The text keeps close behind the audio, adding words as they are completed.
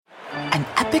An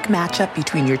epic matchup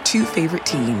between your two favorite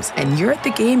teams, and you're at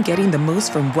the game getting the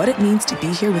most from what it means to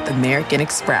be here with American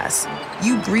Express.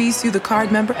 You breeze through the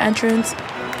card member entrance,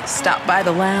 stop by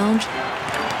the lounge.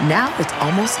 Now it's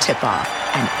almost tip-off,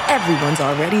 and everyone's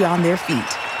already on their feet.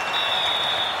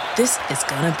 This is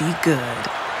gonna be good.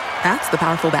 That's the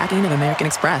powerful backing of American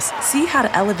Express. See how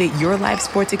to elevate your live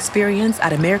sports experience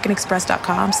at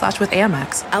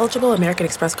americanexpress.com/withAmex. Eligible American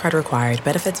Express card required.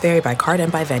 Benefits vary by card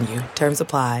and by venue. Terms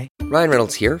apply. Ryan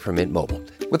Reynolds here from Mint Mobile.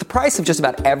 With the price of just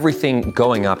about everything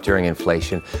going up during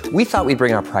inflation, we thought we'd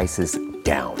bring our prices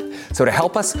down. So to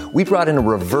help us, we brought in a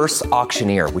reverse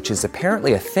auctioneer, which is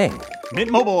apparently a thing.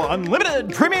 Mint Mobile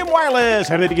Unlimited Premium Wireless.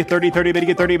 How to get 30, 30, bit to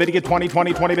get 30, bit to get 20,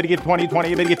 20, 20, bit to get 20,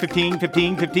 20, bit to get 15,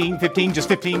 15, 15, 15, just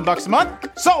 $15 a month?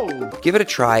 Sold! Give it a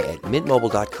try at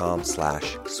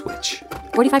mintmobile.com/switch.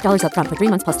 $45 up front for 3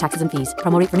 months plus taxes and fees.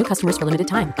 Promo rate for new customers for limited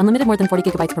time. Unlimited more than 40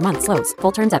 gigabytes per month. Slows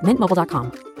full terms at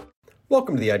mintmobile.com.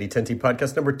 Welcome to the ID10T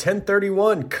podcast number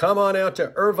 1031. Come on out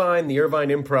to Irvine, the Irvine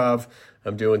Improv.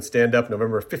 I'm doing stand-up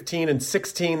November 15 and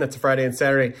 16. That's a Friday and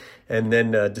Saturday. And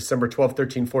then December 12,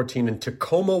 13, 14 in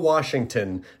Tacoma,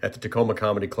 Washington at the Tacoma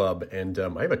Comedy Club. And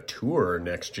I have a tour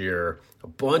next year, a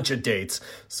bunch of dates.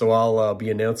 So I'll be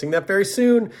announcing that very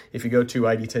soon. If you go to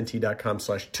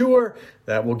id10t.com/tour,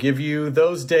 that will give you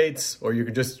those dates. Or you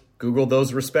can just Google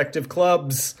those respective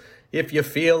clubs if you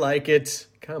feel like it.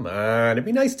 Come on, it'd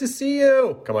be nice to see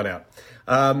you. Come on out.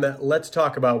 Let's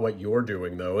talk about what you're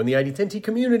doing, though. In the ID10T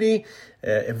community,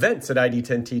 events at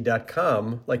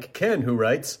id10t.com, like Ken, who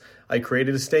writes, I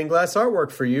created a stained glass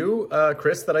artwork for you,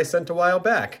 Chris, that I sent a while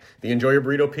back. The Enjoy Your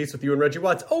Burrito piece with you and Reggie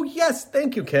Watts. Oh, yes,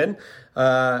 thank you, Ken.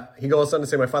 He goes on to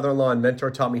say, my father-in-law and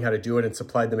mentor taught me how to do it and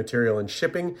supplied the material and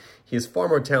shipping. He is far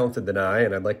more talented than I,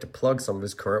 and I'd like to plug some of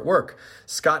his current work.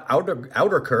 Scott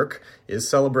Outerkirk is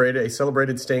a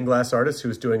celebrated stained glass artist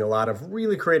who's doing a lot of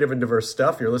really creative and diverse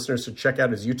stuff. Your listeners should check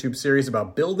out his YouTube series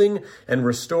about building and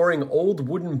restoring old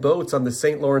wooden boats on the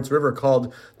St. Lawrence River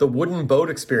called The Wooden Boat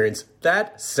Experience.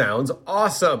 That sounds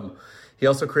awesome. He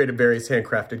also created various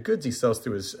handcrafted goods he sells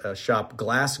through his shop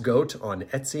Glass Goat on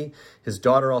Etsy. His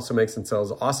daughter also makes and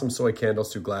sells awesome soy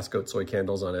candles through Glass Goat Soy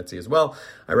Candles on Etsy as well.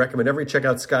 I recommend everyone check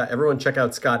out Scott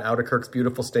Outerkirk's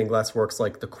beautiful stained glass works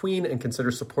like The Queen and consider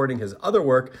supporting his other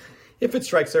work if it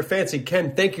strikes their fancy.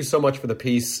 Ken, thank you so much for the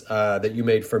piece that you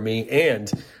made for me,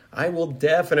 and I will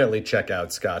definitely check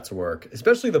out Scott's work,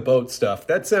 especially the boat stuff.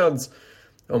 That sounds,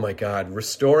 oh my God,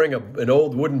 restoring an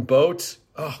old wooden boat.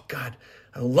 Oh God,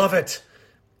 I love it.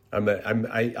 I'm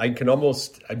gonna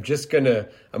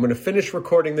finish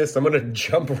recording this. I'm gonna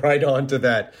jump right onto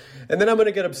that, and then I'm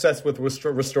gonna get obsessed with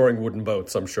restoring wooden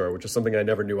boats, I'm sure, which is something I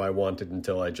never knew I wanted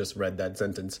until I just read that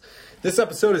sentence. This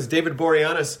episode is David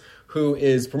Boreanaz, who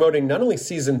is promoting not only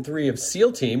season 3 of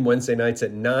SEAL Team Wednesday nights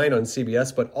at 9 on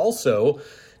CBS, but also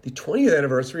the 20th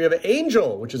anniversary of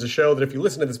Angel, which is a show that if you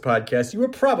listen to this podcast, you are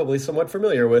probably somewhat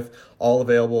familiar with. All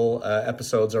available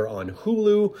episodes are on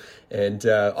Hulu. And,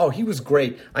 he was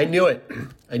great. I knew it.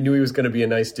 I knew he was going to be a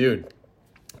nice dude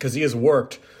because he has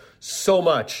worked so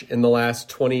much in the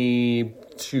last 3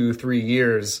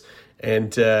 years.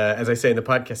 And as I say in the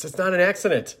podcast, it's not an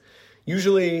accident.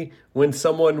 Usually when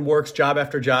someone works job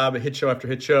after job, hit show after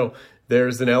hit show,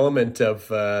 there's an element of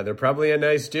they're probably a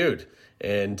nice dude.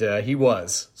 And he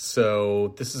was.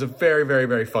 So this is a very, very,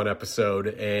 very fun episode.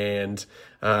 And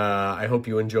I hope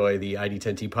you enjoy the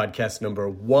ID10T podcast number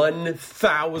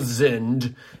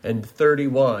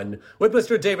 1031 with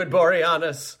Mr. David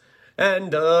Boreanaz.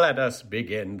 And let us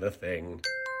begin the thing.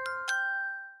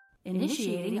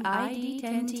 Initiating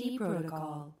ID10T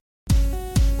protocol.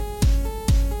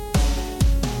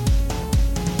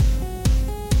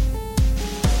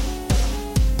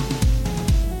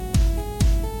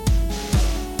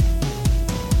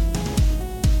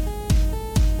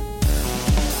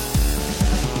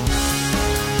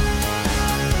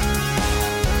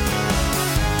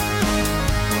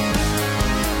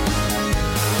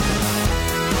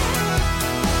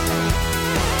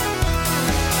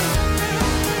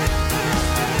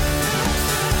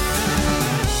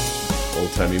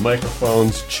 Old-timey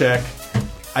microphones, check.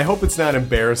 I hope it's not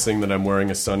embarrassing that I'm wearing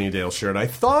a Sunnydale shirt. I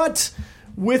thought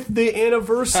with the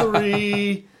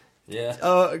anniversary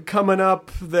coming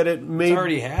up that it may... It's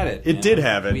already had it. It did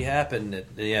have it. We happened.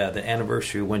 The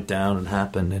anniversary went down and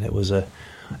happened, and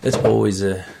it's always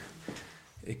a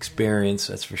experience,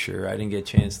 that's for sure. I didn't get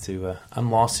a chance to...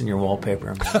 I'm lost in your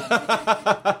wallpaper.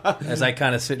 As I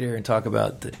kind of sit here and talk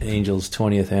about the Angel's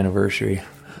 20th anniversary...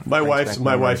 My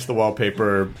wife's the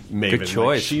wallpaper maven. Good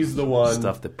choice. Like, she's the one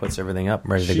stuff that puts everything up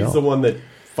ready to go. She's the one that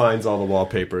finds all the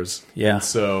wallpapers. Yeah. And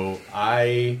so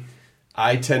I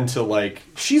I tend to like...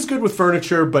 She's good with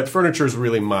furniture, but furniture is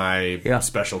really my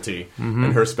specialty. Mm-hmm.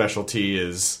 And her specialty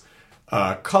is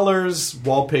colors,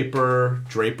 wallpaper,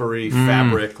 drapery,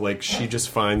 fabric. Like, she just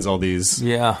finds all these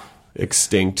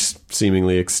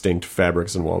seemingly extinct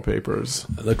fabrics and wallpapers.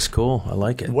 It looks cool. I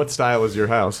like it. What style is your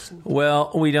house?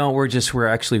 Well, we don't. We're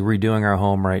actually redoing our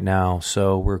home right now.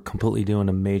 So we're completely doing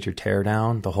a major tear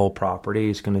down. The whole property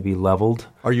is going to be leveled.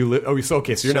 Are you? So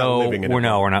you're not living in it.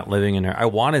 No, we're not living in there. I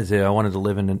wanted to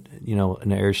live in an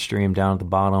Airstream down at the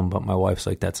bottom, but my wife's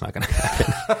like, that's not going to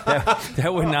happen.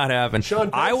 that would not happen.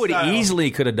 I would easily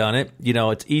could have done it. You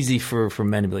know, it's easy for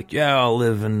men to be like, yeah, I'll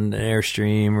live in an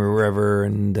Airstream or wherever,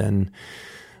 and then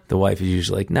the wife is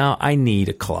usually like, no, I need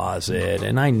a closet,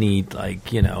 and I need,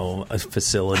 like, a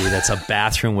facility that's a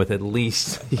bathroom with at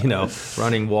least,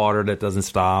 running water that doesn't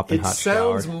stop and hot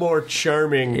shower. It sounds more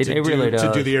charming to do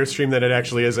the Airstream than it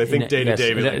actually is. I think day to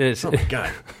day. Oh my God.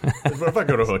 What if I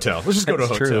go to a hotel? Let's just go to a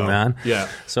hotel. True, man. Yeah.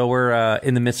 So we're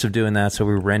in the midst of doing that. So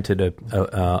we rented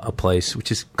a place,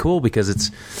 which is cool because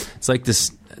it's like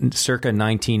this circa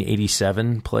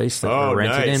 1987 place that we're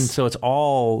rented in. So it's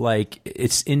all like,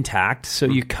 it's intact. So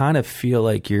you kind of feel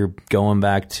like you're going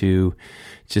back to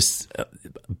just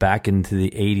back into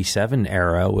the 87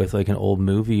 era with like an old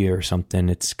movie or something.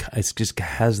 It's just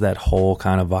has that whole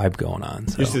kind of vibe going on.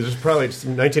 So. There's probably just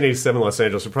 1987 Los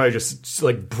Angeles were probably just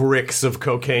like bricks of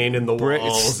cocaine in the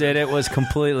walls. It was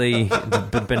completely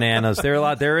bananas.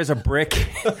 There is a brick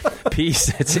piece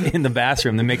that's in the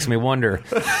bathroom that makes me wonder.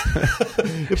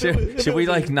 should we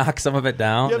like knock some of it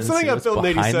down? Yeah, if something got built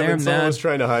in 87, someone was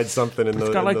trying to hide something in those walls.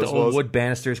 It's got like the old wood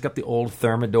banisters. It's got the old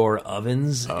Thermador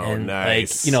ovens. Oh, and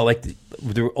nice. Like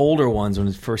the older ones when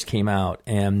it first came out,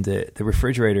 and the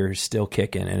refrigerator is still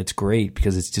kicking, and it's great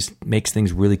because it just makes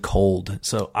things really cold.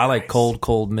 So I like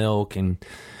cold milk and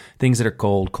things that are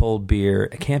cold beer.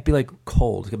 It can't be like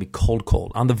cold. It's got to be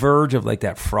cold. On the verge of like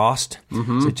that frost.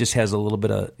 Mm-hmm. So it just has a little bit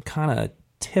of kind of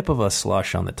tip of a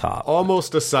slush on the top.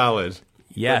 Almost a solid.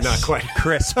 Yes. But not quite.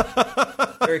 Crisp.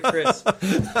 Very crisp.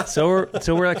 So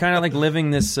we're kind of like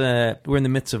living this, we're in the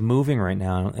midst of moving right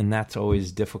now, and that's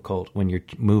always difficult when you're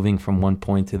moving from one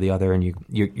point to the other, and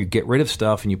you get rid of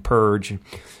stuff and you purge and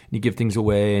you give things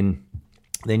away, and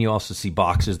then you also see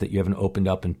boxes that you haven't opened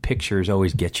up, and pictures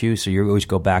always get you, so you always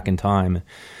go back in time.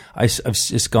 I've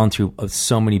just gone through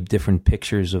so many different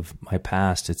pictures of my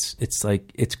past. It's like,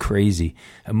 it's crazy.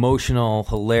 Emotional,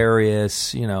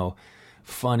 hilarious,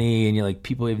 funny, and you're like,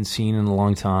 people you haven't seen in a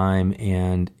long time.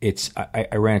 And I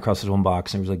ran across this one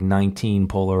box, and there was like 19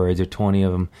 Polaroids or 20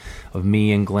 of them of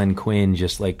me and Glenn Quinn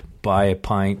just like by a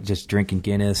pint, just drinking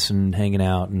Guinness and hanging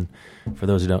out. And for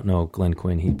those who don't know, Glenn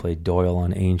Quinn, he played Doyle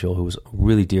on Angel, who was a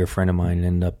really dear friend of mine,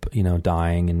 and ended up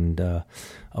dying and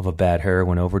of a bad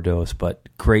heroin overdose, but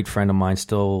great friend of mine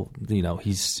still.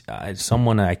 He's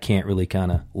someone I can't really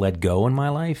kind of let go in my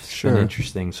life. It's been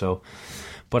interesting. So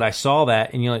but I saw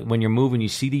that, and like, when you're moving, you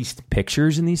see these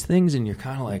pictures and these things, and you're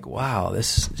kind of like, wow, it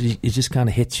just kind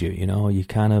of hits you. You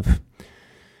kind of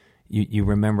you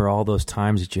remember all those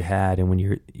times that you had, and when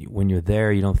you're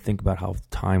there, you don't think about how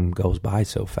time goes by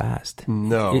so fast.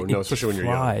 No, especially when you're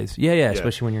young. Yeah,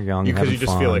 especially when you're young, because you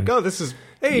just feel like, oh, this is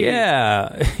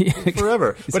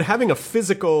forever. But having a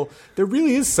physical, there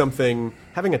really is something,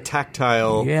 having a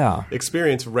tactile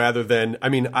experience rather than, I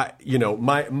mean, my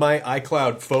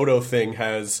iCloud photo thing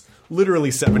has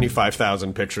literally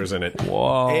 75,000 pictures in it.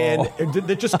 Whoa. And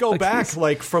they just go back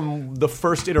like from the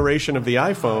first iteration of the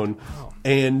iPhone.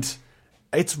 And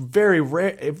it's very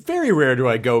rare do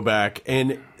I go back.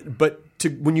 But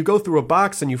when you go through a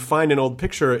box and you find an old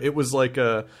picture, it was like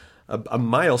a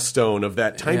milestone of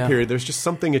that time period. There's just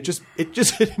something. It just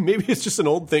maybe it's just an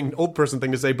old person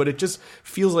thing to say, but it just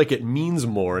feels like it means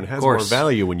more and has more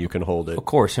value when you can hold it. Of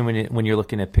course, and when you're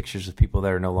looking at pictures of people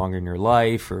that are no longer in your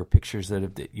life, or pictures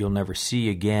that you'll never see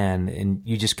again, and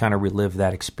you just kind of relive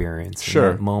that experience. Sure,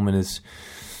 and that moment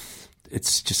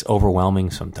it's just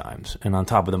overwhelming sometimes. And on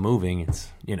top of the moving, it's,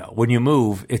 when you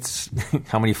move, it's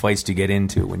how many fights do you get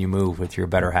into when you move with your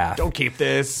better half? Don't keep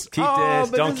this.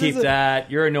 Don't keep that.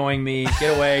 You're annoying me.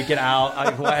 Get away. Get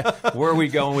out. Where are we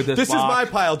going with this This box? is my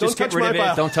pile. Don't touch my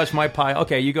pile. Don't touch my pile.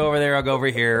 Okay, you go over there. I'll go over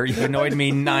here. You've annoyed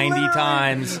me 90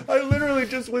 times. I literally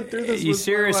just went through this. You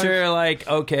seriously are like,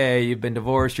 okay, you've been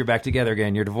divorced. You're back together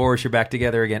again. You're divorced. You're back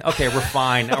together again. Okay, we're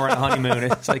fine. Now we're on a honeymoon.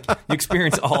 It's like you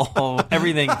experience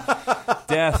everything.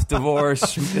 Death,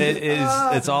 divorce,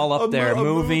 it's all up there.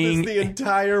 Moving, the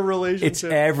entire relationship. It's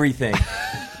everything,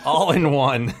 all in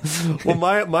one. Well,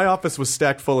 my office was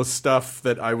stacked full of stuff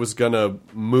that I was gonna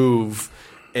move,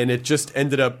 and it just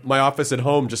ended up. My office at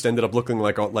home just ended up looking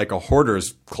like a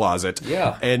hoarder's closet.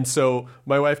 Yeah. And so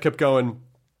my wife kept going,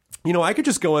 I could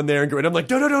just go in there and go, and I'm like,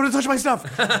 no, don't touch my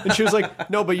stuff. And she was like,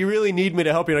 no, but you really need me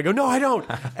to help you. And I go, no, I don't.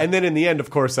 And then in the end, of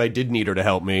course, I did need her to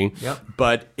help me. Yep.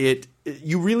 But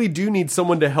you really do need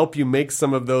someone to help you make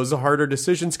some of those harder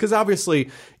decisions. Because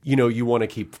obviously, you want to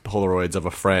keep Polaroids of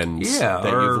a friend that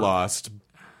you've lost.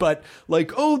 But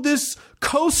like, this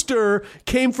coaster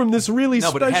came from this really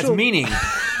special... No, but it has meaning.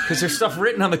 Because there's stuff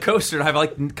written on the coaster. And I have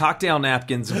like cocktail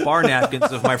napkins and bar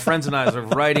napkins of my friends and I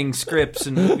of writing scripts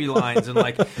and movie lines. And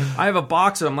like, I have a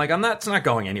box of them. Like, it's not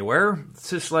going anywhere.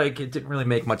 It's just like, it didn't really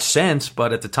make much sense.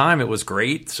 But at the time, it was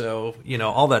great. So,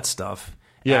 all that stuff.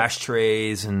 Yeah.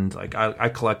 Ashtrays. And like, I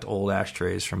collect old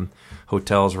ashtrays from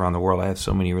hotels around the world. I have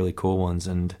so many really cool ones.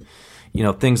 And...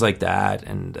 things like that,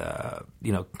 and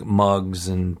mugs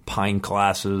and pine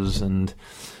glasses, and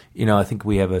I think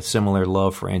we have a similar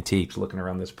love for antiques. Looking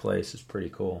around this place is pretty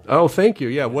cool. Oh, thank you.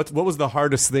 Yeah, what was the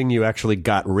hardest thing you actually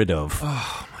got rid of?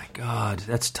 Oh my God,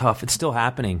 that's tough. It's still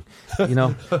happening.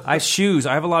 I have shoes.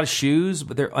 I have a lot of shoes,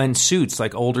 but they're and suits,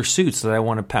 like older suits that I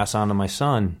want to pass on to my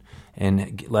son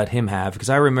and let him have. Because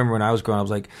I remember when I was growing up, I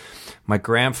was like. My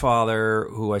grandfather,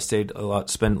 who I spent a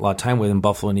lot of time with in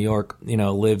Buffalo, New York,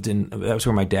 lived in, that was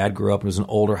where my dad grew up. It was an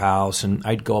older house, and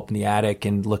I'd go up in the attic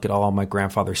and look at all of my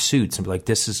grandfather's suits and be like,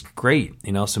 this is great,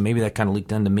 so maybe that kind of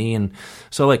leaked into me. And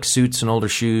so I like suits and older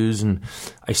shoes, and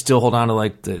I still hold on to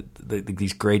like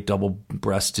these great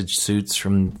double-breasted suits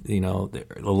from, the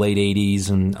late 80s.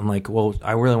 And I'm like, well,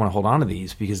 I really want to hold on to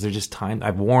these because they're just time.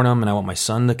 I've worn them, and I want my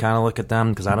son to kind of look at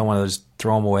them because I don't want to just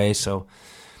throw them away. So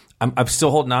I'm still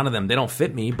holding on to them. They don't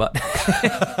fit me, but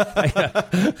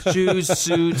shoes,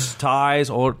 suits,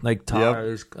 ties, old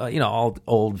ties, all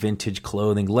old vintage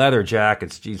clothing, leather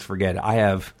jackets. Geez, forget it. I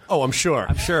have. Oh, I'm sure.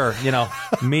 I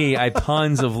have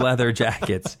tons of leather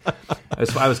jackets.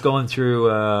 I was going through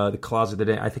the closet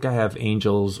today. I think I have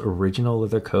Angel's original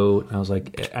leather coat. And I was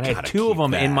like, and I had two of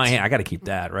them in my hand. I got to keep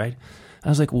that, right? I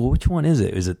was like, well, which one is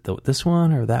it? Is it this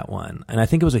one or that one? And I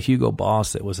think it was a Hugo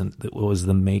Boss that was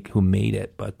the who made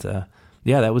it. But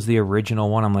that was the original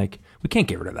one. I'm like, we can't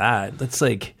get rid of that. That's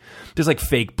like there's like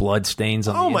fake blood stains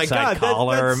on the inside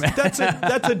collar. That's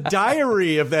a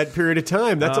diary of that period of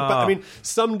time.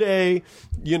 Someday,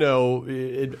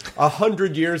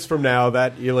 100 years from now,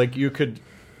 that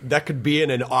could be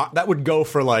that would go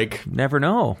for like... Never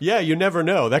know. Yeah, you never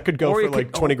know. That could go for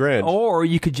like 20 grand. Or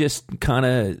you could just kind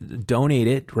of donate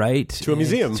it, right? To a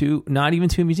museum. Not even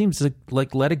to a museum, just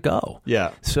like let it go. Yeah.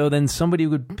 So then somebody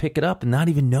would pick it up and not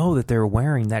even know that they're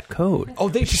wearing that coat. Oh,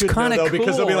 they should know, though, cool,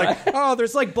 because they'll be like, oh,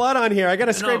 there's like blood on here. I got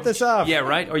to scrape this off. Yeah,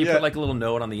 right? Or you put like a little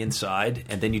note on the inside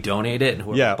and then you donate it and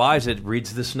whoever buys it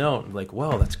reads this note. Like,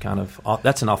 well,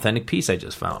 that's an authentic piece I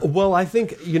just found. Well, I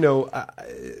think,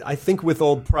 I think with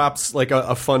old props, like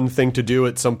a fun thing to do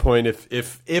at some point,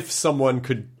 if someone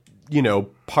could,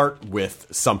 part with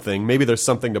something, maybe there's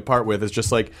something to part with, is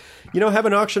just like, have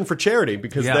an auction for charity,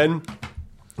 because then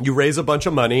you raise a bunch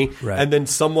of money, and then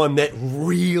someone that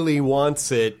really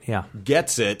wants it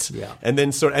gets it, and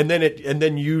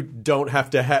then you don't have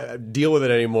to deal with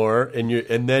it anymore,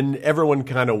 and then everyone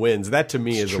kind of wins. That to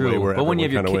me is a way where everyone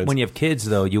kind of wins. When you have kids,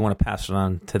 though, you want to pass it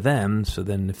on to them. So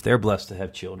then, if they're blessed to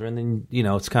have children, then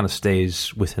it kind of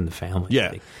stays within the family.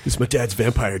 Yeah, it's my dad's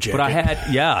vampire jacket. But I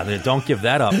had don't give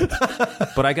that up.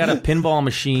 But I got a pinball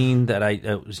machine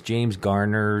it was James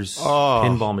Garner's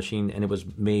pinball machine, and it was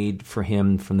made for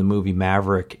him from the movie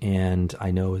Maverick, and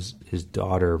I know his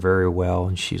daughter very well,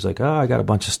 and she's like, oh, I got a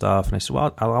bunch of stuff, and I said,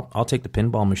 well, I'll take the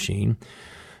pinball machine.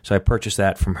 So I purchased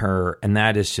that from her, and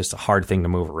that is just a hard thing to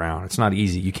move around. It's not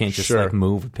easy. You can't just like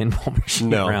move a pinball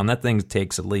machine around. That thing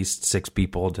takes at least 6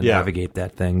 people to navigate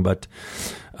that thing, but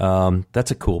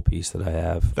that's a cool piece that I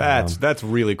have. That's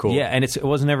really cool. Yeah, and it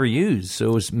wasn't ever used, so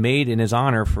it was made in his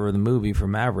honor for the movie, for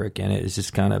Maverick, and it's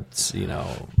just kind of,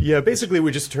 Yeah, basically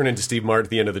we just turn into Steve Martin at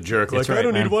the end of the jerk. That's like, right, I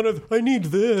don't need one of... I need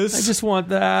this. I just want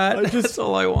that. That's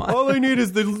all I want. All I need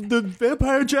is the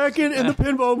vampire jacket and the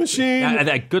pinball machine.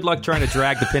 Good luck trying to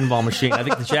drag the pinball machine. I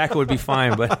think the jacket would be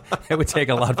fine, but it would take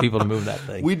a lot of people to move that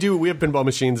thing. We have pinball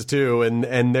machines too,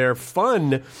 and they're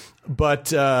fun,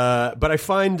 but I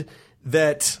find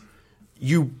that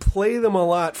you play them a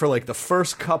lot for like the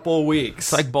first couple weeks.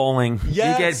 It's like bowling.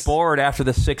 Yes. You get bored after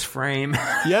the 6th frame.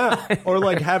 Yeah. Or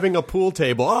like having a pool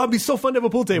table. Oh, it'd be so fun to have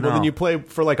a pool table. No. Then you play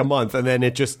for like a month and then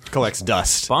it just collects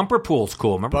dust. Bumper pool's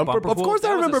cool. Remember Bumper Pool? Of course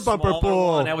I remember Bumper Pool.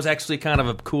 One. That was actually kind of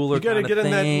a cooler kind of thing. You got to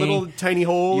get in that little tiny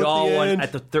hole you at all the end.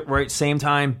 Went at the right same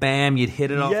time, bam, you'd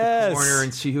hit it off the corner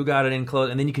and see who got it in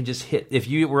close. And then you can just hit, if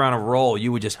you were on a roll,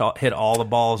 you would just hit all the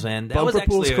balls in. Bumper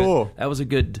Pool's cool. That was a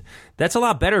good... That's a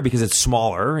lot better because it's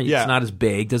smaller. It's Yeah. not as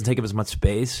big. Doesn't take up as much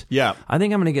space. Yeah. I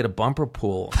think I'm going to get a bumper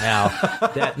pool now.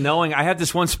 That knowing I have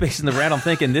this one space in the rental, I'm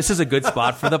thinking this is a good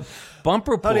spot for the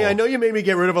bumper pool. Honey, I know you made me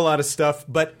get rid of a lot of stuff,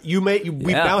 but we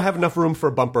now have enough room for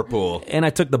a bumper pool. And I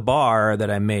took the bar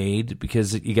that I made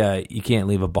because you can't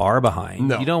leave a bar behind.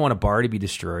 No. You don't want a bar to be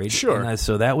destroyed. Sure. And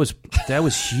so that was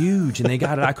huge, and they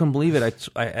got it. I couldn't believe it.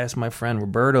 I asked my friend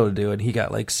Roberto to do it. He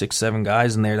got like 6-7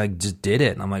 guys in there, like just did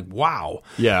it, and I'm like, wow.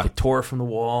 Yeah. They tore it from the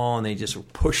wall, and they just were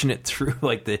pushing it through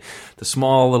like the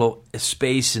small little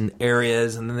space and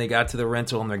areas, and then they got to the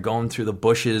rental, and they're going through the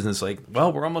bushes, and it's like,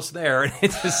 well, we're almost there. And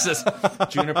it's just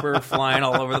juniper flying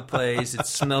all over the place. It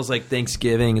smells like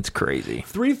Thanksgiving. It's crazy.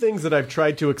 3 things that I've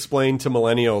tried to explain to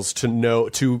millennials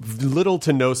to little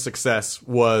to no success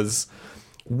was.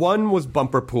 One was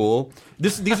bumper pool.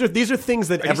 These are things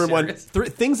that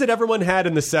things that everyone had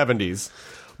in the 70s.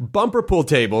 Bumper pool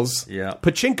tables, Yeah.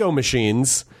 pachinko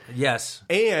machines. Yes.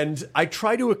 And I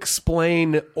try to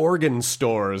explain organ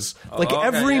stores. Like okay,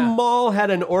 every yeah. mall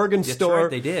had an organ That's store. right,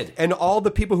 they did. And all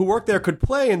the people who worked there could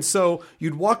play. And so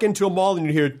you'd walk into a mall and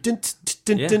you'd hear dint,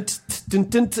 dint, Yeah. dint, dint,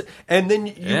 dint, and then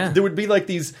Yeah. there would be like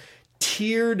these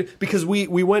tiered, because we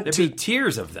went There'd to be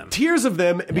tiers of them. tiers of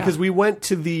them because we went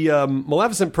to the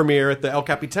Maleficent premiere at the El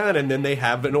Capitan, and then they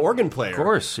have an organ player. Of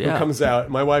course, yeah. Who comes out.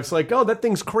 My wife's like, "Oh, that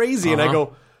thing's crazy," and I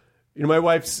go, "You know, my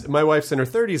wife's in her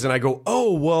 30s," and I go,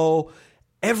 "Oh, well."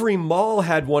 Every mall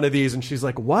had one of these, and she's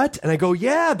like, "What?" And I go,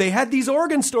 "Yeah, they had these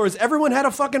organ stores. Everyone had a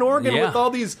fucking organ Yeah. with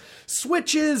all these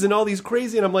switches and all these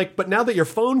crazy." And I'm like, "But now that your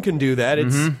phone can do that,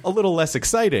 it's a little less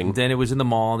exciting." Then it was in the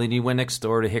mall. Then you went next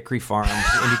door to Hickory Farms,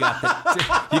 and you got the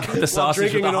While sausage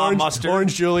with drinking the an hot mustard.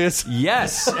 orange Julius.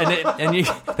 Yes, and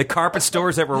the carpet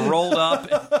stores that were rolled up.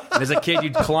 And as a kid,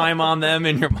 you'd climb on them,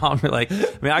 and your mom would like. I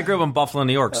mean, I grew up in Buffalo,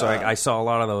 New York, so I saw a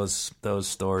lot of those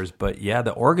stores. But yeah,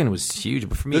 the organ was huge.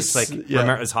 But for me, it's like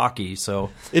remember, it's hockey. So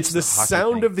it's the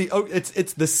sound of the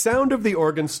it's the sound of the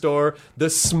organ store, the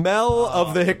smell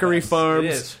of the Hickory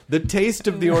Farms, the taste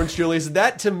of the orange Julius.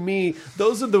 That to me,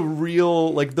 those are the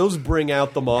real, like, those bring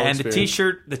out the mall and experience. the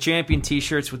T-shirt, the champion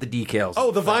T-shirts with the decals.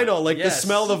 Oh, the vinyl, like Yes. the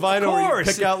smell of the vinyl. Where you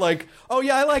pick out like, oh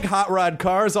yeah, I like hot rod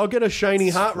cars. I'll get a shiny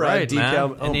hot rod Right, decal. man.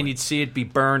 Oh, And then you'd see it be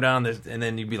burned on, and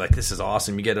then you'd be like, "This is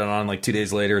awesome." You get it on like 2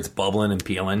 days later, it's bubbling and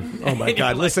peeling. Oh my And you're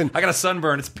God, like, listen. I got a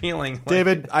sunburn. It's peeling. Like,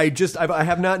 David, I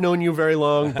have not known you very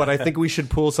long, but I think we should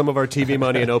pool some of our TV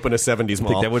money and open a 70s I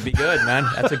mall. think that would be good, man.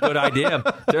 That's a good idea.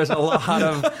 There's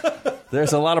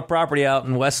a lot of property out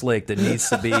in Westlake that needs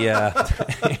to be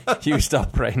used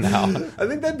up right now. I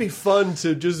think that'd be fun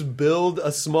to just build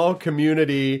a small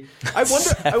community. I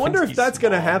wonder if that's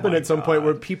going to happen at some point,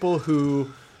 where people who.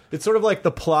 It's sort of like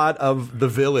the plot of The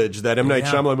Village, that M. Night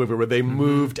Shyamalan movie, where they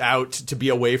moved out to be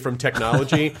away from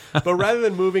technology. But rather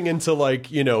than moving into,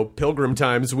 like, you know, Pilgrim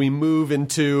times, we move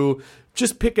into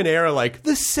just pick an era like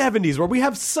the 70s, where we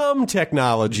have some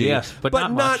technology, Yes, but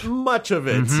not much of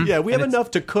it. Yeah, we have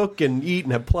enough to cook and eat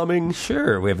and have plumbing.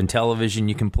 Sure, we have in television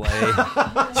you can play. You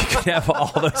can have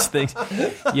all those things.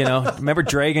 You know, remember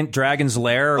Dragon's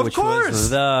Lair, Of which course. was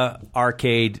the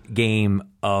arcade game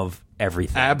of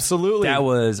everything. Absolutely.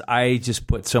 I just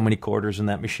put so many quarters in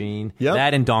that machine. Yep.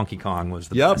 That and Donkey Kong was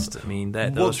the best. I mean,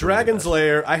 Well, those were the Dragon's best.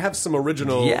 Lair, I have some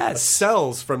original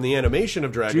cells from the animation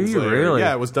of Dragon's Do you Lair. really?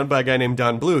 Yeah, it was done by a guy named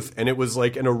Don Bluth, and it was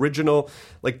like an original,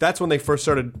 like that's when they first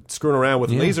started screwing around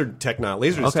with laser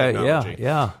technology.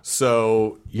 Yeah.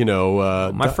 So, you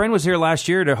know... My friend was here last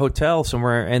year at a hotel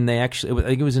somewhere, and I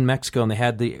think it was in Mexico, and they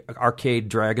had the arcade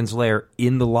Dragon's Lair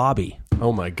in the lobby.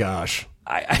 Oh my gosh.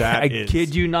 I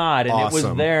kid you not, and it was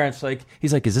awesome. there. It's like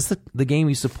he's like, "Is this the game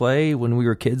we used to play when we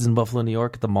were kids in Buffalo, New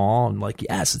York, at the mall?" I'm like,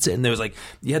 "Yes, it's it." And there was like,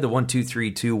 you had the 1, 2,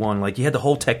 3, 2, 1. Like you had the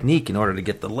whole technique in order to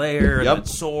get the lair, and the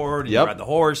sword, and you ride the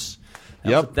horse.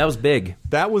 That was big.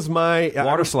 That was my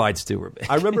water slides too were big.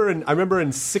 I remember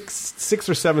in sixth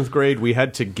or seventh grade we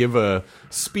had to give a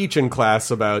speech in class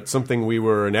about something we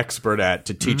were an expert at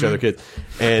to teach other kids.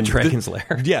 And Dragon's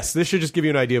Lair. Yes, this should just give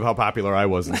you an idea of how popular I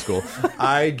was in school.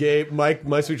 I gave my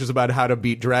speech was about how to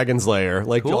beat Dragon's Lair,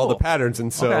 like all the patterns,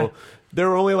 and so. Okay. There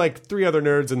were only like 3 other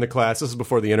nerds in the class. This is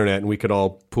before the internet, and we could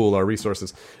all pool our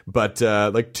resources. But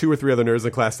like 2 or 3 other nerds in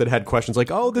the class that had questions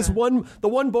like, "Oh, the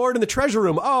one board in the treasure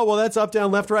room. Oh, well, that's up,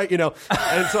 down, left, right." You know.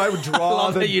 And so I would draw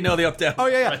that you know the up down. Oh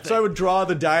yeah. So I would draw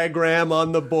the diagram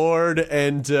on the board,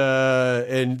 and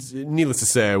needless to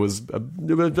say, I was a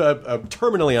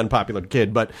terminally unpopular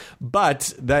kid. But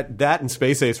that and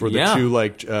Space Ace were the two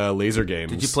like laser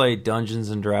games. Did you play Dungeons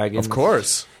and Dragons? Of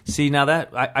course. See, now that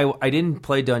I didn't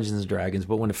play Dungeons and Dragons,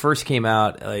 but when it first came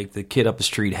out, like the kid up the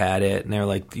street had it, and they were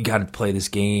like, "You got to play this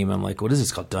game." I'm like, "What is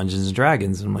this called?" Dungeons and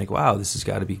Dragons. And I'm like, "Wow, this has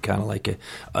got to be kind of like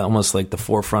almost like the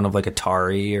forefront of like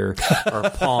Atari or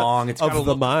Pong." It's of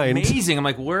the mind. Amazing. I'm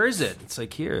like, "Where is it?" It's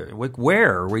like here. Like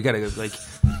where? We got to like.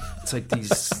 It's like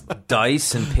these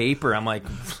dice and paper. I'm like,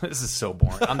 this is so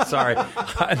boring. I'm sorry.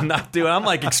 I'm not doing. I'm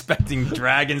like expecting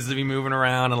dragons to be moving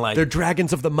around and like they're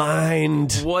dragons of the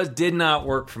mind. Did not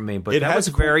work for me, but that was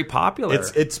very popular.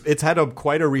 It's had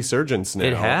quite a resurgence now.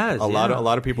 It has. A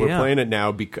lot of people are playing it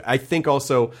now. Because I think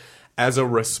also as a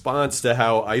response to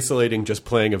how isolating just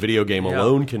playing a video game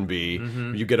alone can be,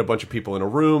 you get a bunch of people in a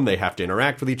room. They have to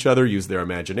interact with each other, use their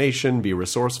imagination, be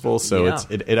resourceful. So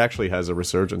it actually has a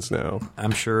resurgence now.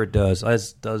 I'm sure it does.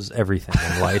 As does everything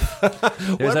in life.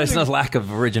 There's no lack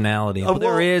of originality.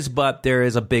 But there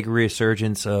is a big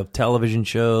resurgence of television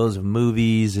shows, of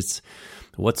movies. It's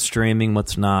what's streaming,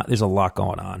 what's not. There's a lot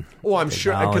going on. Well, I'm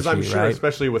sure,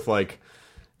 especially with like,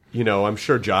 I'm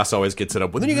sure Joss always gets it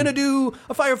up. When are you going to do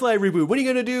a Firefly reboot? When are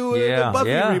you going to do a Buffy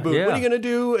reboot? Yeah. When are you going to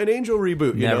do an Angel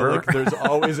reboot? Never. There's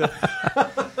always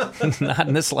not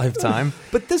in this lifetime.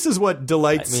 But this is what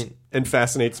delights and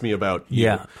fascinates me about you.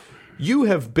 Yeah. You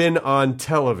have been on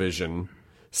television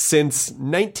since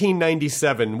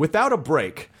 1997 without a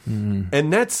break.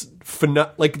 And that's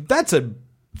that's a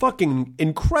fucking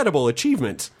incredible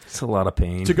achievement. It's a lot of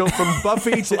pain. To go from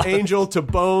Buffy to Angel to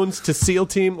Bones to SEAL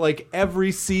Team, like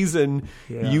every season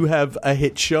you have a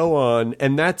hit show on,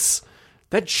 and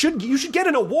you should get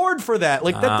an award for that.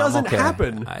 Like that doesn't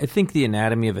happen. I think the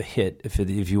anatomy of a hit,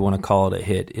 if you want to call it a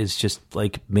hit, is just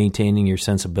like maintaining your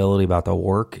sensibility about the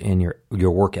work and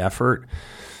your work effort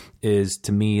is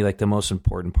to me like the most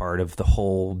important part of the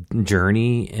whole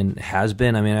journey and has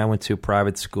been. I mean, I went to a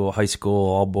private school, high school,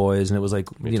 all boys, and it was like,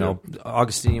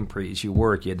 Augustinian priest, you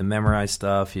work, you had to memorize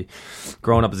stuff.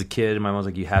 Growing up as a kid, my mom was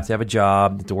like, you have to have a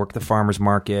job, to work at the farmer's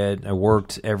market. I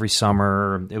worked every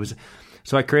summer.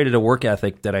 So I created a work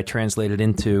ethic that I translated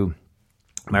into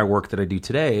my work that I do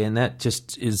today, and that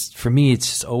just is, for me, it's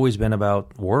just always been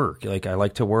about work. Like I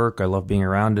like to work, I love being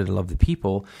around it, I love the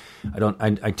people.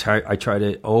 I try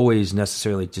to always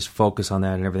necessarily just focus on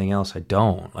that, and everything else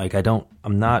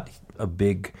I'm not a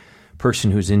big person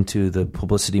who's into the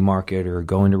publicity market or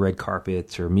going to red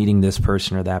carpets or meeting this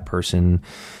person or that person.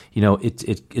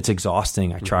 It's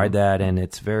exhausting. I tried that, and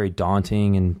it's very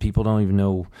daunting, and people don't even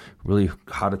know really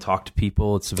how to talk to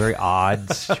people. It's a very odd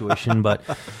situation, but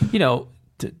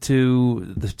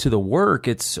to the work,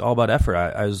 it's all about effort.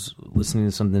 I was listening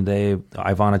to something today.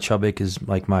 Ivana Chubbuck is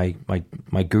like my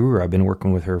guru. I've been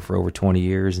working with her for over 20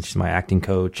 years, and she's my acting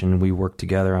coach, and we work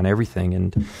together on everything.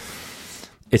 And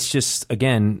it's just,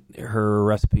 again, her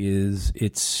recipe is,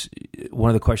 it's one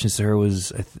of the questions to her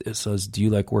was, do you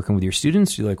like working with your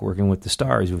students? Do you like working with the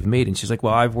stars who have made it? And she's like,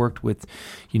 well, I've worked with,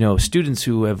 students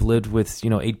who have lived with,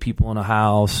 8 people in a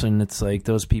house. And it's like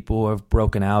those people have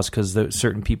broken out because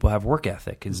certain people have work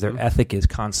ethic, because their ethic is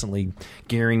constantly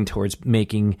gearing towards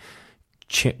making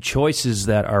choices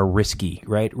that are risky,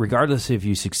 right? Regardless if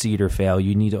you succeed or fail,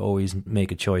 you need to always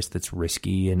make a choice that's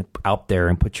risky and out there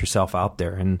and put yourself out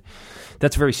there. And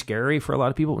that's very scary for a lot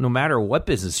of people, no matter what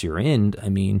business you're in. I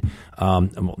mean,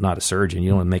 I'm not a surgeon. You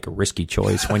don't want to make a risky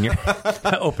choice when you're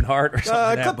open heart or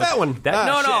something. Cut that one.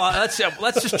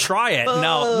 Let's just try it.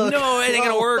 No, it ain't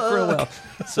going to work real well.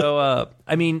 So,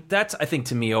 that's, I think,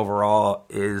 to me overall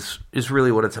is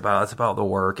really what it's about. It's about the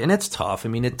work, and it's tough. I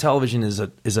mean, television is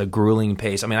a grueling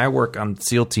pace. I mean, I work on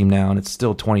SEAL Team now, and it's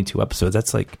still 22 episodes.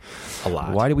 That's like a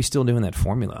lot. Why are we still doing that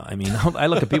formula? I mean, I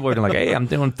look at people who are like, hey, I'm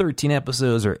doing 13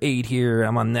 episodes or 8 here.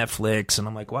 I'm on Netflix, and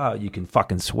I'm like, wow, you can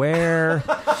fucking swear.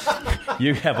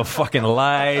 You have a fucking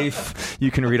life.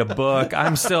 You can read a book.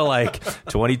 I'm still like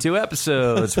 22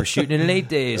 episodes. We're shooting it in 8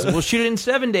 days. We'll shoot it in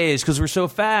 7 days because we're so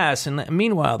fast. And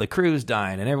meanwhile, the crew's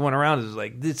dying, and everyone around us is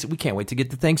like, we can't wait to get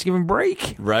the Thanksgiving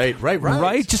break. Right.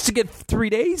 Just to get 3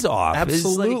 days off.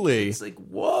 Absolutely. It's like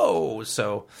whoa.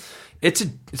 So it's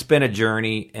been a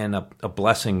journey and a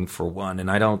blessing for one. And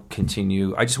I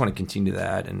just want to continue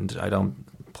that, and I don't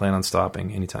plan on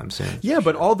stopping anytime soon. Yeah,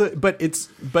 but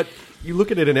you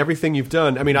look at it and everything you've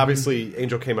done. I mean, obviously,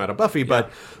 Angel came out of Buffy,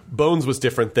 but Bones was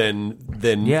different than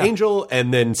Angel,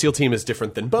 and then SEAL Team is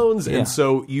different than Bones, and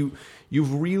so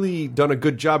you've really done a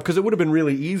good job, because it would have been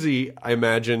really easy, I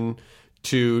imagine,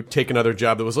 to take another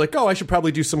job that was like, oh, I should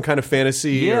probably do some kind of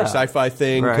fantasy or sci-fi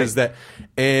thing, because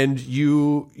and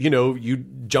you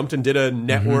jumped and did a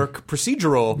network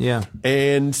procedural,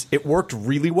 and it worked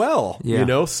really well,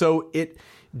 so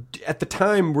at the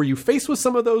time, were you faced with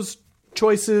some of those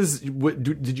choices?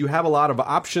 Did you have a lot of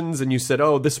options and you said,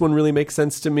 oh, this one really makes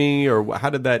sense to me? Or how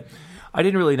did that... I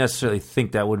didn't really necessarily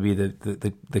think that would be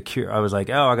the cure. I was like,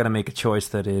 oh, I got to make a choice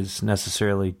that is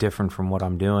necessarily different from what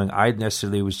I'm doing. I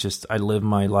necessarily was just, I live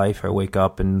my life. I wake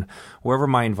up and wherever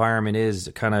my environment is,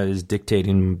 it kind of is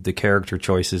dictating the character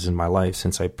choices in my life,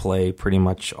 since I play pretty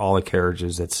much all the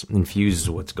characters that's infuses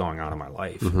what's going on in my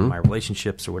life, my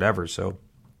relationships or whatever. So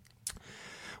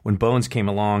when Bones came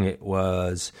along, it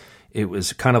was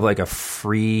kind of like a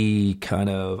free kind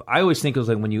of, I always think it was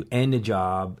like when you end a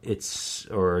job,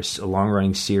 or a long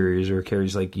running series or a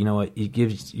series, like, you know what, it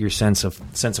gives your sense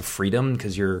of freedom,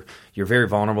 because you're very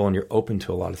vulnerable and you're open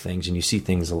to a lot of things and you see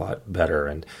things a lot better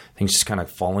and things just kind of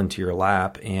fall into your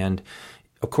lap. And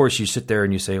of course you sit there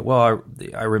and you say, well,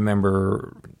 I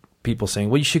remember people saying,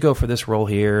 well, you should go for this role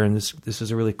here, and this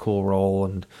is a really cool role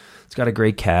and it's got a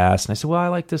great cast. And I said, well, I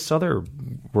like this other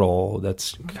role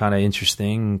that's kind of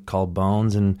interesting called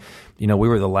Bones. And, you know, we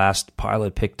were the last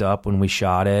pilot picked up when we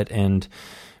shot it. And,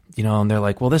 you know, and they're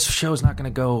like, well, this show's not going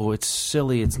to go. It's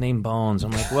silly. It's named Bones.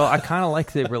 I'm like, well, I kind of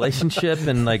like the relationship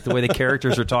and like the way the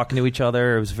characters are talking to each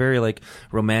other. It was very like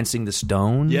Romancing the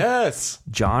Stone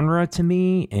genre to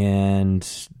me. And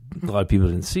a lot of people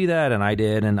didn't see that, and I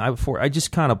did, and I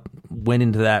just kind of went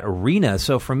into that arena.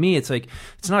 So for me, it's like,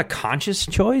 it's not a conscious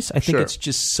choice. I think it's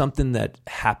just something that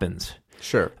happens.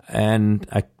 Sure. And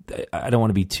I don't want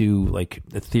to be too like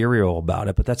ethereal about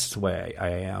it, but that's the way I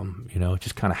am. You know, it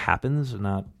just kind of happens,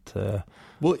 not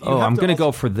I'm going to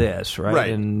go for this, right?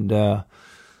 And you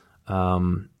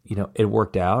know, it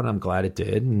worked out, and I'm glad it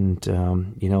did.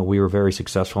 And you know, we were very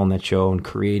successful in that show and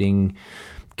creating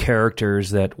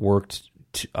characters that worked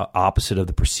opposite of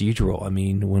the procedural. I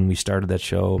mean, when we started that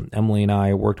show, Emily and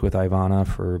I worked with Ivana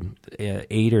for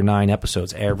 8 or 9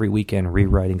 episodes every weekend,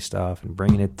 rewriting stuff and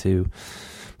bringing it to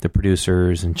the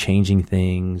producers and changing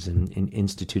things and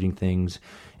instituting things.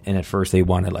 And at first they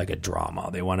wanted like a drama.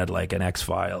 They wanted like an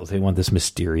X-Files. They want this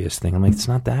mysterious thing. I'm like, it's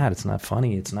not that. It's not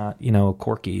funny. It's not, you know,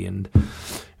 quirky. And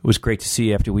it was great to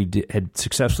see after we had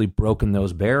successfully broken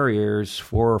those barriers,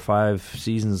 4 or 5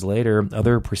 seasons later,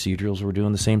 other procedurals were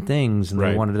doing the same things. And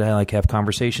they wanted to like have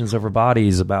conversations over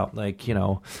bodies about like, you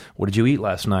know, what did you eat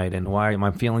last night? And why am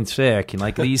I feeling sick? And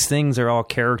like these things are all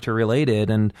character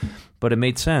related, but it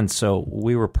made sense. So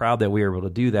we were proud that we were able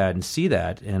to do that and see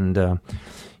that. And,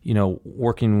 you know,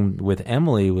 working with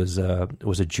Emily was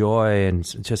a joy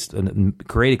and just a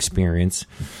great experience.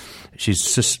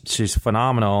 She's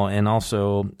phenomenal, and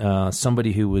also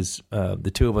somebody who was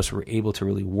the two of us were able to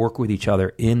really work with each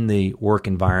other in the work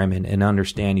environment and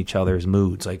understand each other's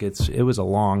moods. Like it was a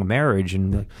long marriage,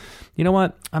 and you know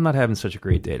what? I'm not having such a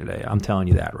great day today. I'm telling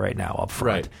you that right now up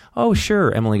front. Right. Oh,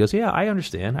 sure. Emily goes, yeah, I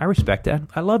understand. I respect that.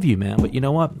 I love you, man. But you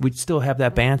know what? We'd still have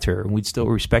that banter, and we'd still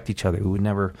respect each other.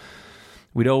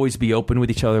 We'd always be open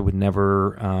with each other. We'd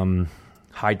never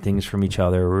hide things from each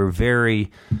other. We were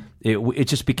it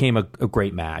just became a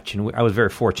great match, and I was very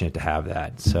fortunate to have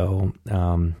that. So,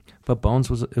 but Bones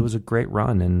was a great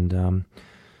run, and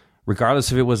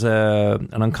regardless if it was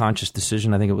an unconscious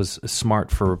decision, I think it was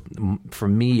smart for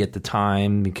me at the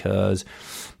time, because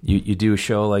you do a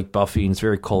show like Buffy and it's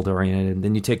very cult oriented, and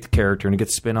then you take the character and it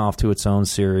gets spin off to its own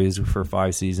series for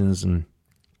 5 seasons, and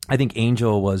I think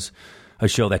Angel was a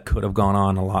show that could have gone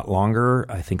on a lot longer.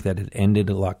 I think that it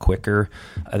ended a lot quicker.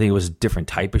 I think it was a different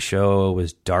type of show. It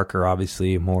was darker,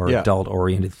 obviously, more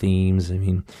adult-oriented themes. I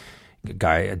mean,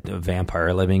 a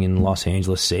vampire living in Los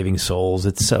Angeles saving souls.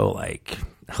 It's so, like,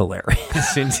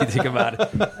 hilarious when you think about it.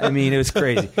 I mean, it was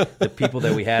crazy. The people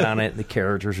that we had on it, the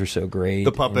characters are so great.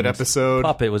 The puppet episode.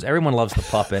 Everyone loves the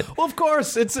puppet. Well, of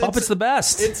course. Puppet's the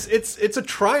best. It's a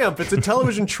triumph. It's a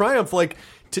television triumph. Like,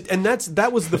 and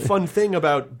that was the fun thing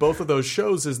about both of those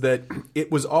shows, is that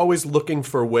it was always looking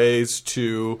for ways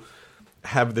to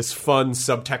have this fun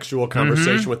subtextual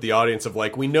conversation with the audience of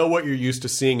like, we know what you're used to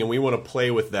seeing and we want to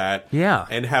play with that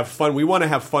and have fun. We want to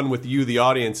have fun with you, the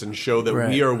audience, and show that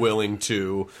we are willing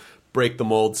to break the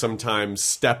mold sometimes,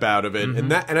 step out of it.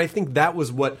 And I think that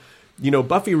was what, you know,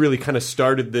 Buffy really kind of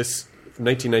started this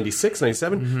 1996,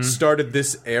 97, started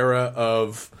this era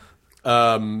of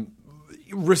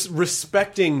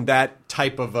respecting that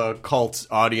type of a cult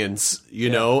audience, you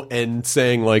know, and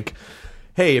saying like,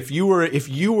 hey, if you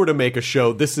were to make a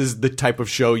show, this is the type of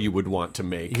show you would want to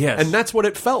make. Yes. And that's what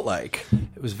it felt like.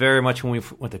 It was very much when we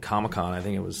went to Comic-Con, I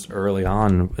think it was early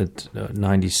on at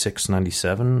 96,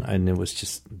 97, and it was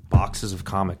just boxes of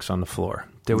comics on the floor.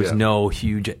 There was no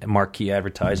huge marquee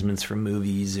advertisements for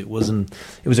movies. It was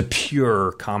a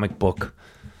pure comic book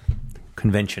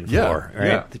convention floor,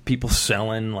 right? The people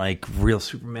selling like real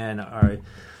Superman. All right.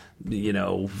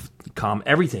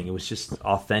 everything. It was just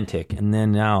authentic. And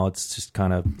then now it's just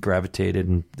kind of gravitated,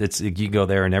 and you go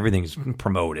there and everything's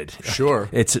promoted. Sure.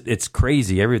 It's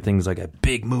crazy. Everything's like a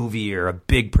big movie or a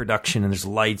big production, and there's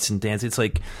lights and dance. It's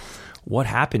like, what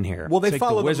happened here? Well, they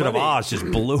followed the Wizard of Oz just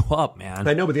blew up, man.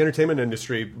 I know, but the entertainment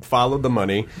industry followed the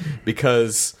money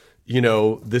because,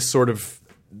 this sort of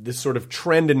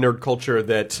trend in nerd culture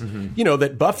that,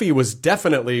 that Buffy was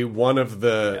definitely one of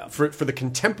the, for the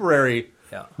contemporary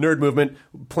nerd movement,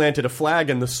 planted a flag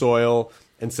in the soil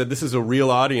and said, this is a real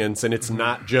audience, and it's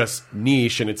not just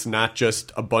niche, and it's not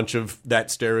just a bunch of that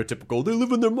stereotypical, they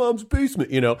live in their mom's basement,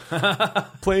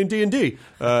 playing D&D.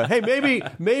 Hey,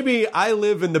 maybe I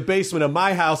live in the basement of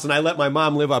my house and I let my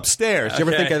mom live upstairs. Did you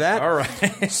ever think of that? All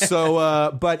right.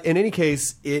 So, but in any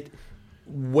case,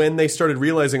 when they started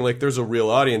realizing like there's a real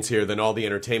audience here, then all the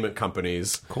entertainment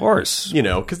companies, of course,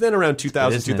 because then around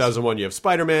 2000, 2001, you have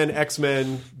Spider-Man,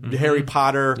 X-Men, Harry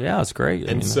Potter. Yeah, it's great.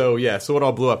 And so it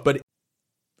all blew up. But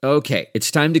okay, it's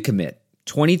time to commit.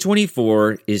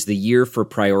 2024 is the year for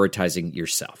prioritizing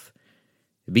yourself.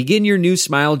 Begin your new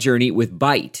smile journey with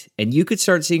Byte, and you could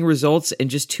start seeing results in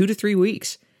just 2 to 3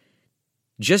 weeks.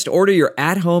 Just order your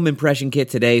at-home impression kit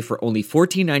today for only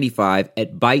 $14.95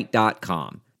 at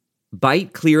Byte.com.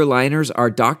 Byte clear liners are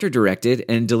doctor-directed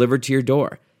and delivered to your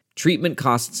door. Treatment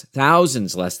costs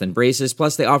thousands less than braces,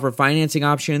 plus they offer financing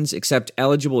options, accept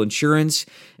eligible insurance,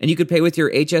 and you could pay with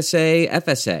your HSA,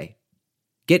 FSA.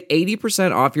 Get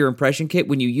 80% off your impression kit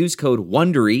when you use code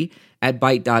WONDERY at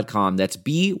Byte.com. That's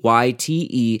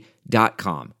BYTE.com.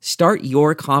 Start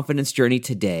your confidence journey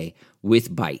today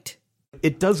with Byte.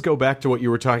 It does go back to what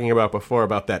you were talking about before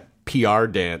about that PR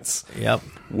dance. Yep.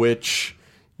 Which...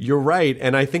 You're right,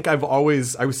 and I think I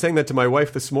was saying that to my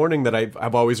wife this morning, that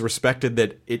I've always respected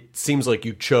that it seems like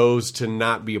you chose to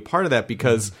not be a part of that,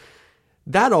 because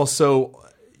that also,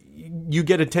 you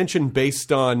get attention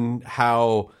based on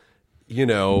how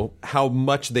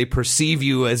much they perceive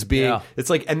you as being. Yeah.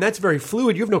 It's like, and that's very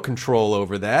fluid. You have no control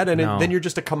over that, and then you're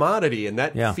just a commodity, and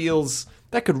that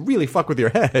that could really fuck with your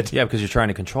head. Yeah, because you're trying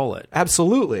to control it.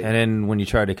 Absolutely. And then when you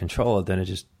try to control it, then it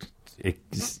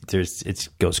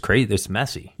goes crazy. It's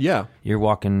messy. Yeah, you're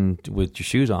walking with your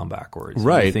shoes on backwards.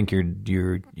 Right. You think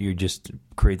you just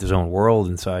create this own world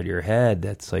inside your head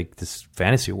that's like this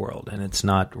fantasy world, and it's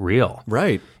not real.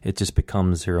 Right. It just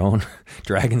becomes your own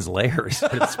dragon's lair, so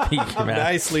to speak. Man.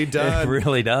 Nicely done. It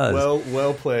really does.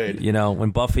 Well played. When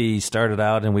Buffy started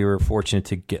out, and we were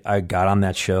fortunate I got on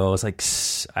that show. I was like,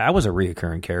 I was a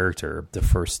reoccurring character the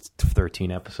first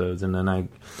 13 episodes, and then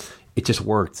it just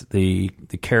worked. The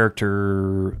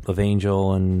character of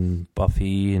Angel and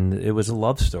Buffy, and it was a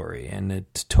love story, and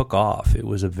it took off. It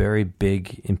was a very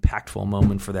big, impactful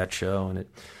moment for that show, and it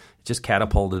just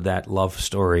catapulted that love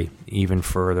story even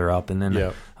further up. And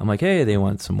then I'm like, hey, they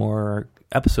want some more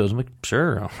episodes. I'm like,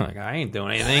 sure. I'm like, I ain't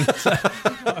doing anything.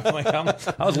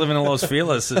 I was living in Los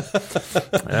Feliz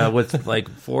with like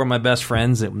 4 of my best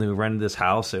friends. We rented this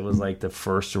house. It was like the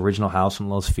first original house in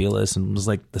Los Feliz, and it was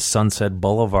like the Sunset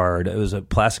Boulevard. It was a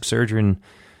plastic surgeon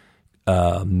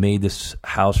made this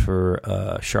house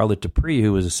for Charlotte Dupree,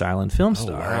 who was a silent film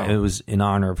star. Wow. It was in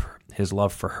honor of his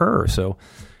love for her. So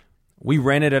we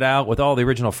rented it out with all the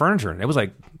original furniture, and it was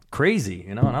like crazy,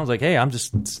 and I was like, hey, I'm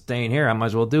just staying here. I might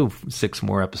as well do 6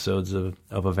 more episodes of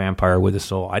A Vampire with a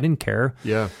Soul. I didn't care.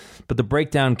 Yeah. But the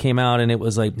breakdown came out, and it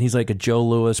was like, he's like a Joe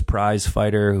Louis prize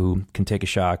fighter who can take a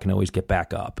shot, can always get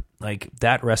back up. Like,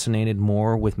 that resonated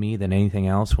more with me than anything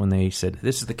else when they said,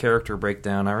 this is the character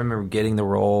breakdown. I remember getting the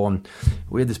role, and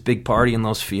we had this big party in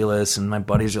Los Feliz, and my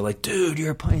buddies are like, dude,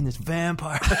 you're playing this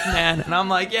vampire, man. And I'm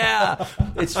like, yeah,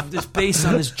 it's based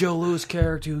on this Joe Louis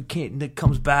character that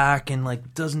comes back and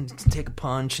like doesn't take a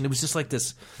punch. And it was just like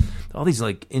this, all these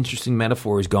like interesting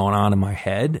metaphors going on in my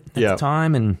head at the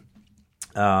time. And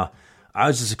I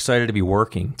was just excited to be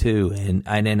working too, and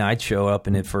then I'd show up,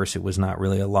 and at first it was not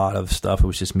really a lot of stuff. It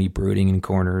was just me brooding in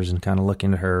corners and kind of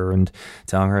looking at her and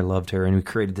telling her I loved her, and we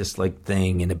created this like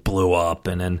thing, and it blew up,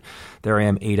 and then there I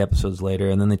am 8 episodes later,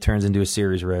 and then it turns into a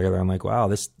series regular. I'm like, wow,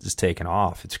 this is taking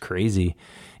off. It's crazy.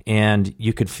 And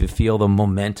you could feel the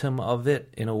momentum of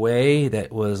it in a way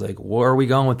that was like, where are we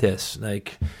going with this?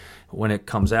 Like, when it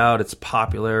comes out, it's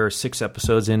popular. 6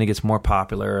 episodes in, it gets more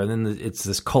popular. And then it's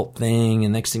this cult thing.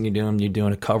 And next thing you're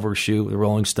doing a cover shoot with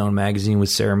Rolling Stone magazine with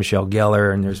Sarah Michelle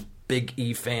Gellar. And there's big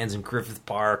E fans in Griffith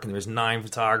Park. And there's 9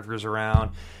 photographers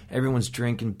around. Everyone's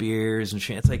drinking beers and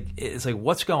shit. It's like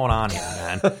what's going on here,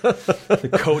 man? The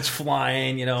coat's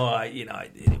flying.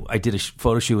 I did a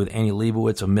photo shoot with Annie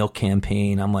Leibovitz, a milk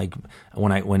campaign. I'm like,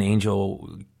 when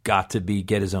Angel got to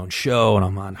get his own show, and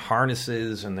I'm on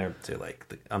harnesses, and they're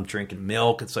like, I'm drinking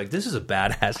milk. It's like, this is a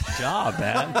badass job,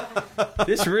 man.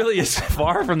 This really is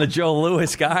far from the Joe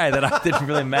Louis guy that I didn't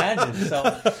really imagine.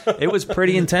 So it was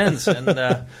pretty intense,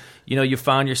 and you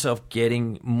found yourself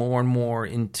getting more and more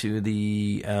into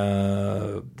the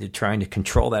trying to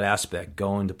control that aspect,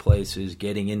 going to places,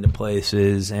 getting into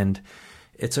places, and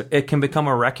it can become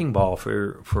a wrecking ball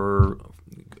for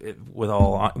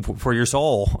your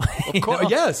soul. Of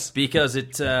course, yes, because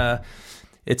it's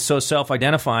so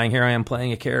self-identifying. Here I am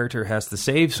playing a character who has to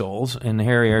save souls, and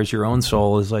here's your own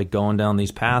soul is like going down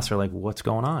these paths. Are like, what's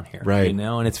going on here? Right.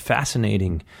 And it's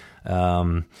fascinating.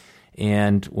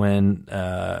 And when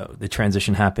the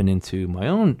transition happened into my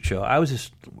own show, I was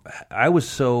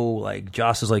so like,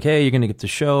 Joss is like, hey, you're going to get the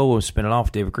show, we'll spin it off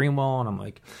with David Greenwald, and I'm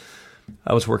like,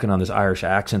 I was working on this Irish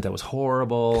accent that was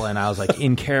horrible, and I was like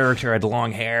in character, I had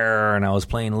long hair, and I was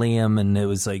playing Liam, and it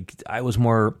was like I was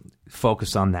more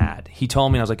focused on that. He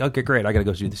told me, and I was like, okay, great, I got to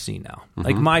go do the scene now.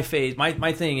 Like my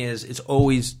thing is, it's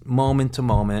always moment to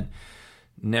moment,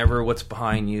 never what's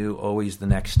behind you, always the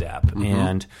next step,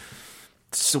 and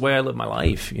it's the way I live my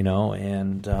life,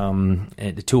 and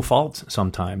to a fault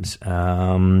sometimes.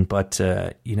 But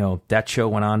that show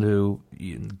went on to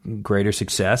greater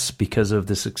success because of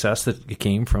the success that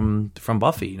came from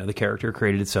Buffy. The character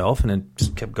created itself, and it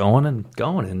just kept going and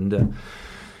going. And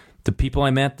the people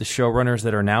I met, the showrunners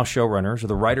that are now showrunners, or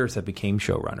the writers that became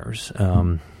showrunners,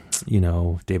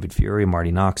 David Fury,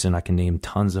 Marty Noxon, I can name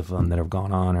tons of them that have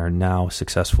gone on, are now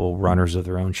successful runners of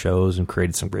their own shows and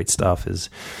created some great stuff.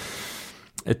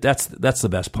 That's the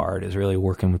best part, is really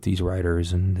working with these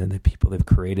writers and the people they've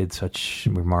created such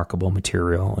remarkable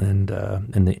material, and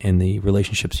the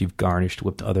relationships you've garnished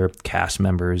with other cast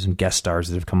members and guest stars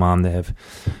that have come on. They have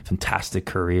fantastic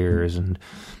careers, and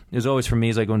it was always, for me,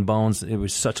 it's like when Bones, it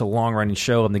was such a long running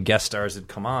show, and the guest stars that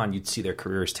come on, you'd see their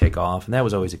careers take off, and that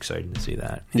was always exciting to see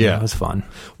that. Yeah, it was fun.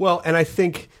 Well, and I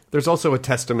think there's also a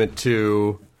testament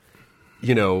to,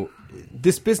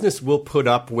 this business will put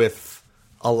up with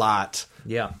a lot.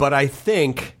 Yeah. But I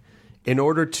think in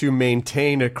order to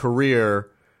maintain a career,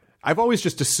 I've always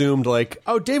just assumed like,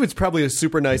 oh, David's probably a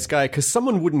super nice guy, because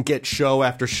someone wouldn't get show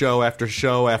after show after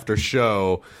show after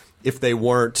show if they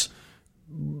weren't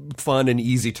fun and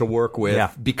easy to work with.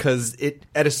 Yeah. Because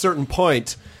at a certain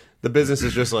point, the business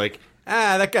is just like,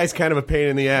 that guy's kind of a pain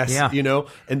in the ass,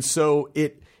 And so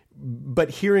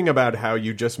but hearing about how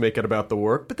you just make it about the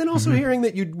work, but then also hearing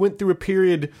that you went through a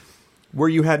period where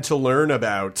you had to learn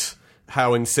about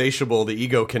how insatiable the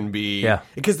ego can be. Yeah.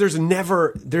 Because it's an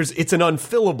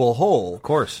unfillable hole. Of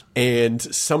course. And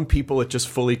some people it just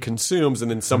fully consumes, and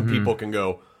then some people can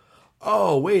go,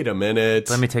 oh, wait a minute.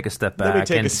 Let me take a step back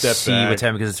and see what's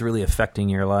happening, because it's really affecting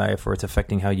your life, or it's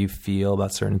affecting how you feel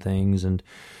about certain things. And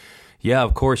yeah,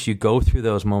 of course, you go through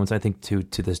those moments. I think to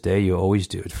this day, you always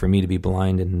do it. For me to be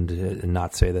blind and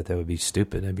not say that would be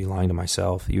stupid, I'd be lying to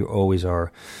myself. You always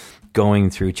are going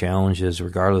through challenges,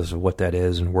 regardless of what that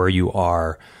is and where you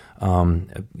are.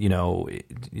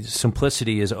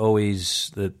 Simplicity is always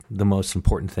the most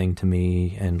important thing to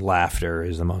me, and laughter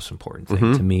is the most important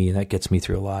thing to me. And that gets me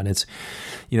through a lot. And it's,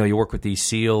 you work with these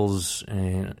SEALs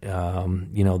and,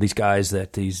 these guys,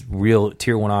 these real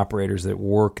tier 1 operators that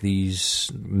work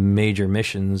these major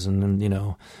missions, and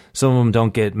then, some of them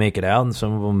don't make it out, and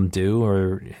some of them do,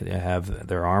 or have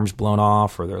their arms blown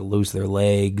off, or they lose their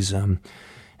legs.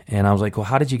 And I was like, well,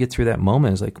 how did you get through that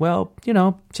moment? It's like, well,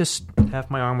 just half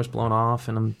my arm was blown off,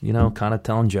 and I'm, kind of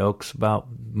telling jokes about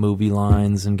movie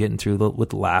lines and getting through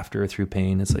with laughter through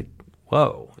pain. It's like,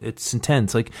 whoa, it's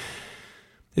intense. Like,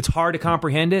 it's hard to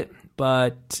comprehend it,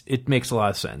 but it makes a lot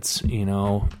of sense.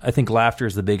 I think laughter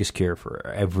is the biggest cure for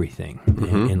everything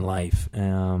in life.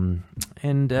 I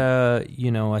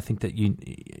think that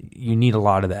you need a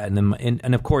lot of that. And then,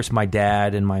 and of course, my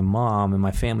dad and my mom and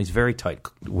my family's very tight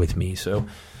with me, so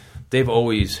they've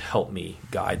always helped me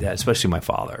guide that, especially my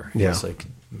father. Yeah. He's like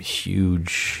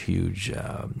huge.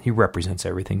 He represents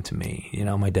everything to me.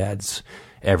 My dad's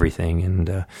everything,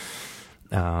 and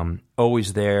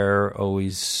always there,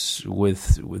 always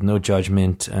with no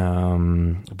judgment,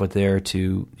 but there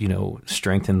to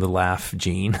strengthen the laugh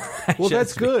gene. Well,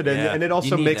 that's good, and it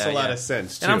also makes that, a lot of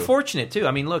sense too. And I'm fortunate too.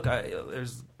 I mean, look, I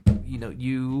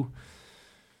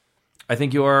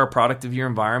think you are a product of your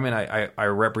environment. I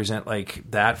represent like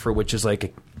that, for which is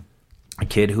like a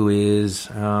kid who is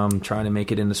trying to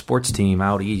make it in the sports team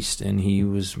out east, and he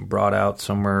was brought out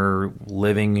somewhere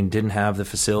living and didn't have the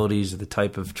facilities or the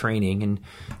type of training, and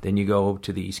then you go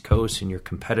to the East Coast and you're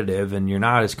competitive, and you're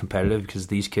not as competitive because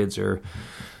these kids are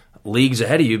leagues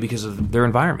ahead of you because of their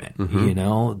environment.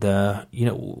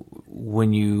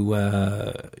 When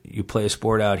you play a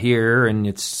sport out here and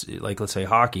it's like, let's say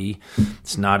hockey,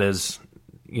 it's not as,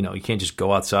 you can't just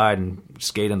go outside and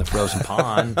skate on the frozen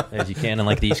pond as you can in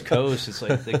like the East Coast. It's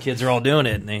like the kids are all doing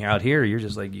it, and then out here you're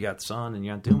just like, you got sun and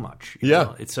you don't do much.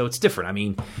 It's different. I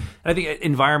mean, I think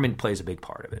environment plays a big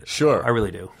part of it. Sure, I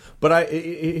really do. But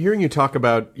hearing you talk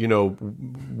about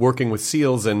working with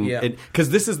SEALs and because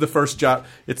this is the first job.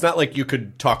 It's not like you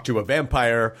could talk to a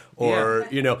vampire or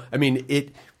I mean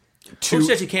it. Who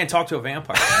says you can't talk to a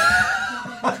vampire?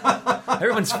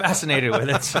 Everyone's fascinated with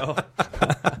it, so.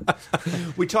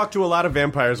 We talked to a lot of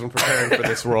vampires when preparing for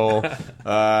this role.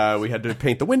 We had to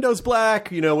paint the windows black.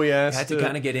 We asked. Had to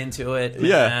kind of get into it.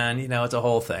 Yeah. And, it's a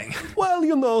whole thing.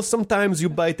 Well, sometimes you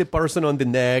bite the person on the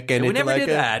neck. And we never did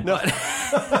that. No.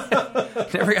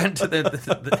 But never got into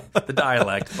the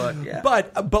dialect, but yeah.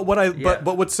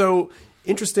 But what's so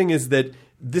interesting is that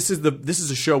this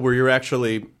is a show where you're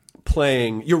actually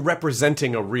you're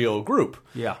representing a real group.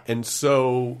 Yeah. And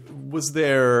so was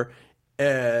there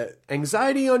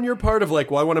anxiety on your part of like,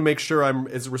 well, I want to make sure I'm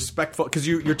as respectful, because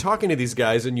you're talking to these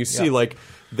guys and you see like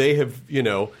they have,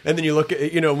 and then you look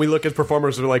at, we look at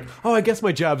performers who are like, oh, I guess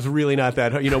my job's really not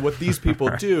that, what these people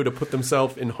do to put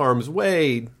themselves in harm's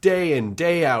way day in,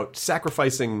 day out,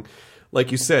 sacrificing,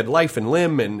 like you said, life and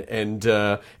limb, and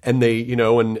they, and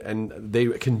they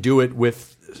can do it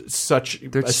with such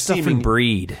they're a different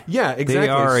breed. Yeah, exactly. They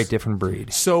are a different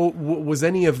breed. So was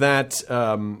any of that,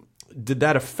 did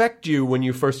that affect you when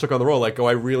you first took on the role? Like,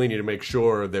 I really need to make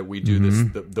sure that we do this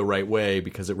the right way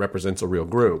because it represents a real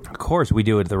group. Of course, we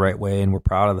do it the right way, and we're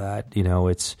proud of that.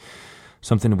 It's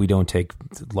something that we don't take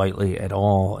lightly at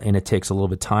all, and it takes a little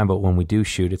bit of time, but when we do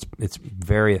shoot, it's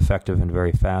very effective and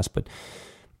very fast. But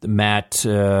Matt,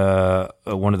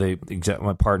 one of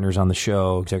my partners on the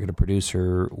show, executive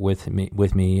producer with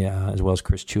me, as well as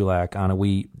Chris Chulak,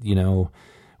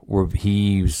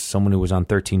 he's someone who was on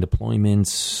 13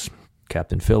 deployments,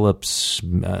 Captain Phillips,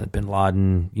 Bin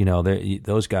Laden.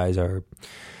 Those guys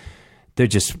they're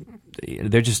just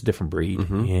a different breed,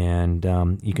 and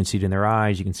you can see it in their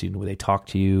eyes. You can see it in the way they talk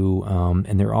to you,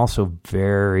 and they're also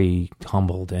very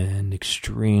humbled and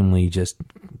extremely just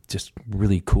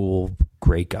really cool,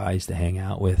 great guys to hang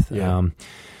out with. Yeah.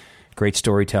 Great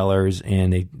storytellers,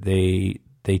 and they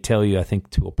tell you, I think,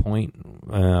 to a point,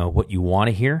 what you want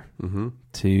to hear.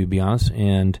 To be honest,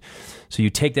 and so you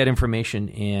take that information,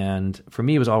 and for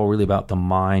me, it was all really about the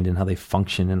mind and how they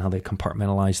function and how they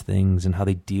compartmentalize things and how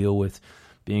they deal with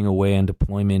being away on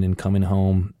deployment and coming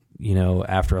home,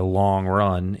 after a long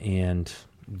run and,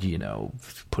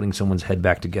 putting someone's head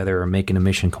back together or making a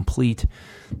mission complete.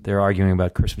 They're arguing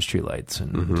about Christmas tree lights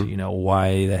and,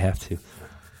 why they have to,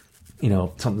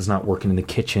 something's not working in the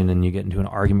kitchen and you get into an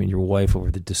argument with your wife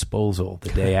over the disposal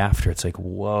the day after. It's like,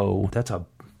 whoa, that's a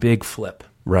big flip.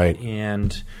 Right.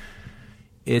 And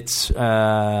it's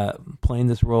playing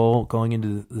this role going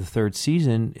into the third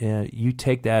season, you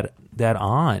take that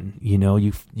on,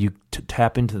 you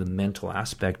tap into the mental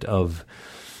aspect of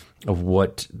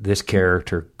what this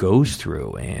character goes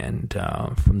through. And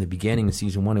from the beginning of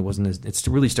season one, it's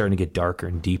really starting to get darker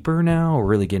and deeper now. We're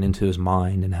really getting into his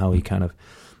mind and how he kind of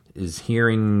is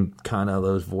hearing kind of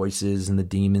those voices and the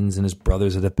demons and his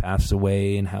brothers that have passed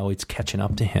away and how it's catching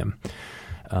up to him.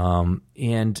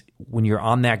 And when you're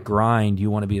on that grind,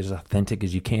 you want to be as authentic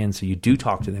as you can. So you do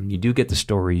talk to them, you do get the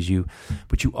stories,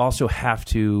 but you also have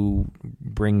to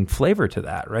bring flavor to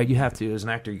that, right? You have to, as an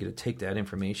actor, you got to take that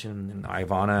information, and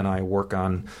Ivana and I work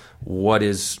on what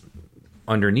is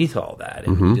underneath all that,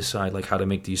 and we decide like how to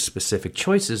make these specific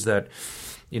choices that,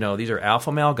 these are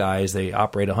alpha male guys. They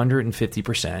operate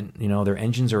 150%. Their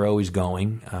engines are always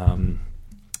going.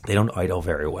 They don't idle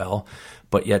very well,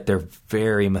 but yet they're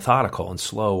very methodical and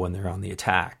slow when they're on the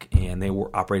attack, and they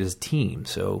operate as a team.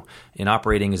 So in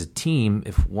operating as a team,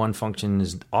 if one function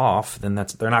is off, then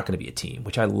they're not going to be a team,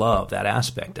 which I love that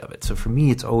aspect of it. So for me,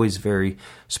 it's always very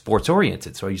sports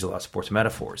oriented. So I use a lot of sports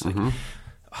metaphors. Like a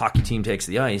hockey team takes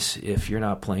the ice. If you're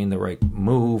not playing the right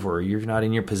move or you're not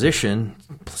in your position,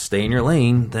 stay in your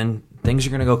lane, then things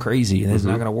are going to go crazy and it's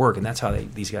not going to work. And that's how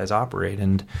these guys operate.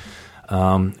 And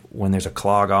when there's a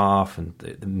clog off and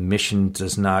the mission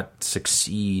does not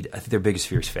succeed, I think their biggest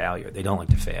fear is failure. They don't like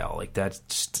to fail. Like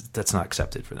that's not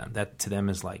accepted for them. That to them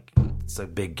is like, it's a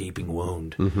big gaping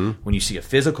wound. When you see a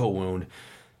physical wound,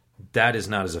 that is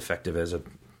not as effective as a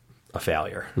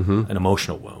failure, an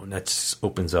emotional wound that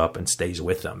opens up and stays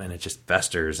with them, and it just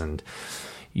festers. And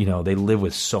they live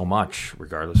with so much,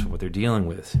 regardless of what they're dealing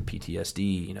with,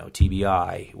 PTSD,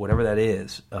 TBI, whatever that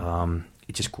is.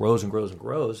 It just grows and grows and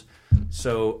grows.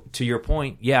 So to your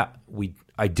point, yeah,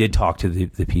 I did talk to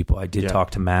the people. I did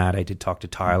talk to Matt. I did talk to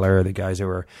Tyler, the guys that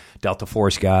were Delta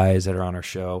Force guys that are on our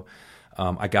show.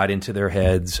 I got into their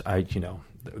heads.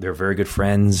 They're very good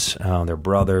friends. They're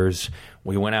brothers.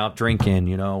 We went out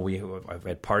drinking. I've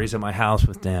had parties at my house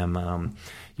with them.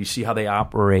 You see how they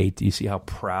operate. You see how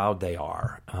proud they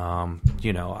are. When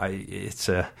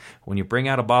you bring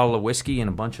out a bottle of whiskey and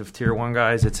a bunch of Tier 1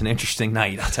 guys, it's an interesting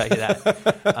night. I'll tell you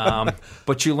that.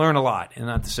 But you learn a lot, and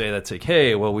not to say that's like,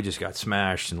 hey, well, we just got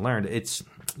smashed and learned. It's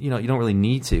you don't really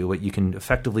need to, but you can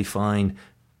effectively find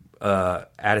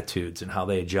attitudes and how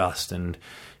they adjust, and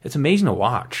it's amazing to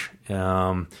watch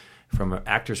from an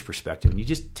actor's perspective. You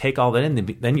just take all that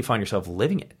in, then you find yourself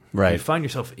living it. Right. You find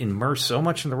yourself immersed so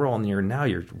much in the role, and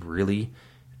you're really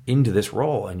into this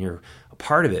role, and you're a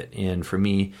part of it. And for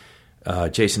me,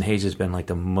 Jason Hayes has been like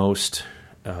the most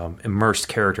immersed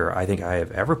character I think I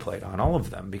have ever played on all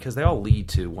of them, because they all lead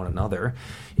to one another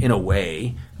in a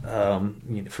way.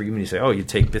 For you, when you say, you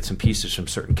take bits and pieces from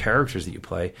certain characters that you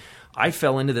play, I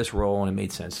fell into this role and it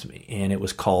made sense to me, and it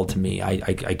was called to me.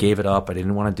 I gave it up. I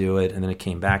didn't want to do it, and then it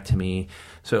came back to me.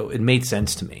 So it made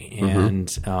sense to me,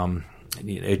 and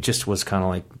it just was kind of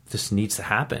like, this needs to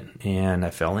happen, and I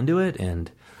fell into it, and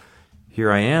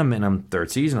here I am, and I'm third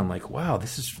season. I'm like, wow,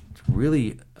 this is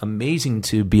really amazing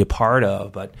to be a part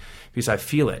of, but because I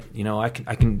feel it, I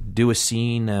can do a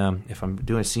scene. If I'm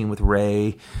doing a scene with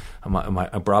Ray, I'm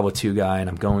a Bravo 2 guy, and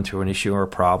I'm going through an issue or a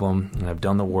problem, and I've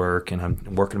done the work, and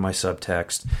I'm working my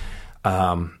subtext.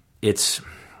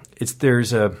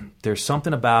 There's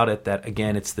something about it that,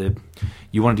 again,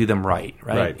 you want to do them right.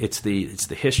 It's the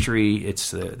history.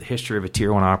 It's the history of a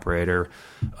Tier 1 operator,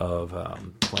 of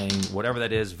playing whatever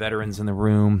that is, veterans in the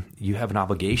room. You have an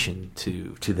obligation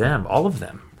to them, all of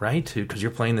them, right? Because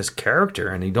you're playing this character,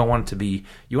 and you want to be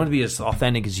as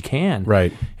authentic as you can,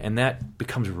 right? And that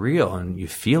becomes real, and you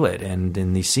feel it, and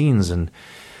in these scenes, and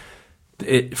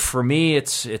for me,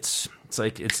 it's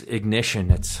like it's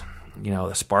ignition. It's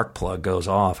the spark plug goes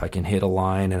off. I can hit a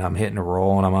line, and I'm hitting a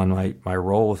roll, and I'm on my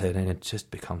roll with it, and it just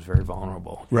becomes very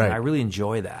vulnerable. Right. And I really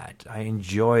enjoy that. I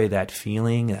enjoy that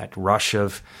feeling, that rush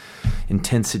of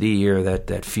intensity, or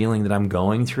that feeling that I'm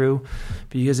going through,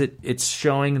 because it's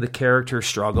showing the character's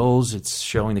struggles, it's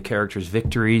showing the character's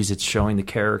victories, it's showing the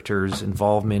character's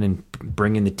involvement in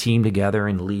bringing the team together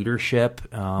in leadership,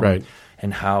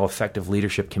 and how effective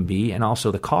leadership can be, and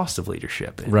also the cost of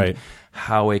leadership, and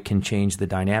how it can change the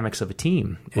dynamics of a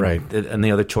team, and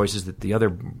the other choices that the other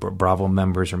Bravo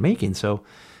members are making. So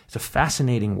it's a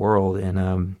fascinating world,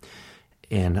 and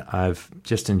I've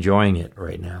just enjoying it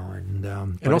right now, and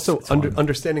also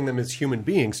understanding them as human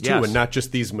beings too, and not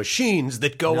just these machines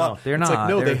that go up. They're it's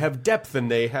not. They have depth, and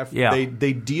they have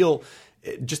they deal.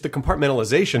 Just the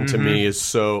compartmentalization to me is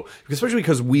so, especially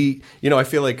because I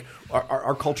feel like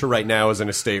our culture right now is in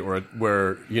a state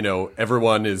where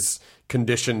everyone is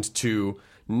conditioned to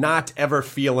not ever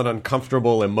feel an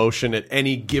uncomfortable emotion at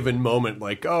any given moment.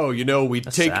 Like, we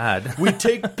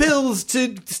take pills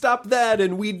to stop that,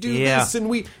 and we do this, and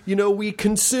we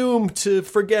consume to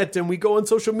forget, and we go on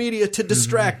social media to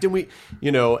distract, and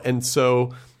and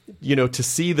so to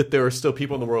see that there are still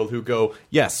people in the world who go,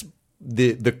 yes,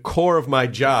 the core of my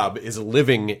job is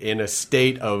living in a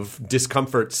state of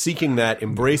discomfort, seeking that,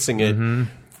 embracing it,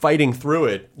 fighting through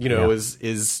it,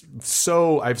 is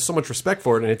so, I have so much respect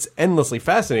for it, and it's endlessly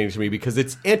fascinating to me, because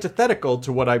it's antithetical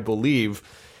to what I believe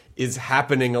is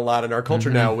happening a lot in our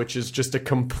culture now, which is just a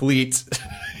complete,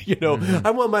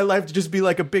 I want my life to just be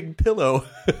like a big pillow.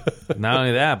 Not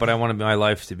only that, but I want my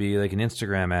life to be like an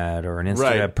Instagram ad, or an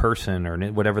Instagram person, or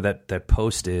whatever that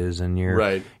post is, and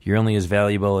you're only as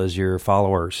valuable as your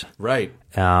followers. Right.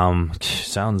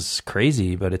 Sounds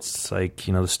crazy, but it's like,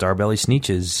 the Starbelly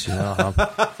Sneetches,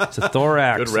 it's a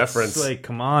thorax. Good reference. It's like,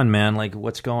 come on, man, like,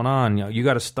 what's going on? You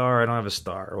got a star, I don't have a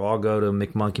star. Well, I'll go to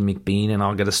McMonkey McBean and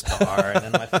I'll get a star, and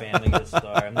then my family gets a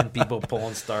star, and then people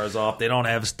pulling stars off. They don't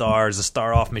have stars, a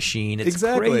star off machine. It's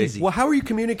crazy. Well, how are you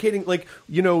communicating? Like,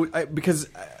 because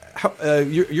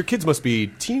your kids must be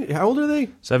teen. How old are they?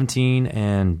 17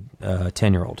 and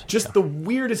 10-year-old. Just the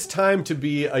weirdest time to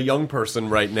be a young person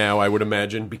right now, I would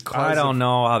imagine. Because I don't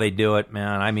know how they do it,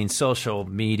 man. I mean, social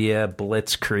media,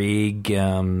 blitzkrieg,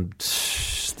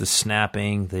 the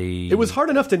snapping, It was hard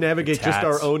enough to navigate just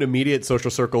our own immediate social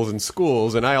circles and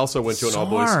schools, and I also went to an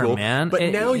all-boys school. Man.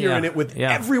 But now you're in it with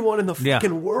everyone in the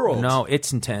fucking world. No,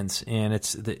 it's intense, and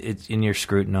it's and you're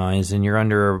scrutinized, and you're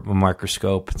under a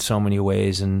microscope in so many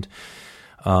ways, and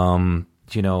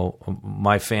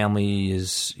my family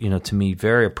is, to me,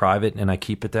 very private, and I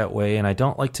keep it that way, and I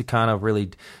don't like to kind of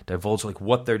really divulge like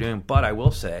what they're doing, but I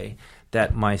will say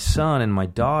that my son and my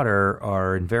daughter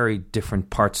are in very different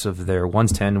parts of their.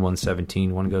 One's 10, one's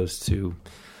 17. One goes to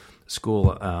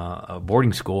school, a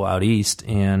boarding school out east,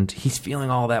 and he's feeling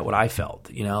all that what I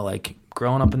felt. Like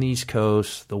growing up in the East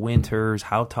Coast, the winters,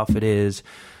 how tough it is.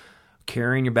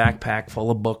 Carrying your backpack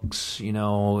full of books,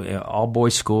 all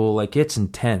boys school, like it's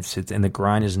intense. And the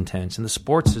grind is intense, and the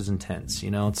sports is intense.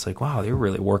 It's like, wow, they're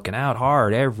really working out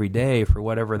hard every day for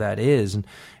whatever that is, and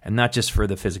not just for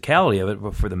the physicality of it,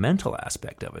 but for the mental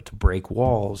aspect of it, to break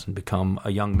walls and become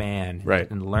a young man, right,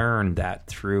 and learn that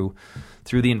through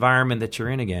the environment that you're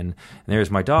in again. And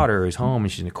there's my daughter who's home,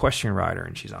 and she's an equestrian rider,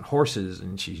 and she's on horses,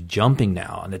 and she's jumping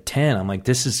now. And at 10, I'm like,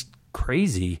 this is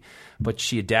crazy. But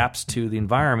she adapts to the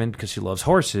environment because she loves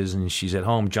horses, and she's at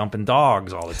home jumping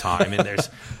dogs all the time. And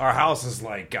our house is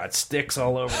like got sticks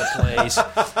all over the place.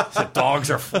 The dogs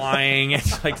are flying.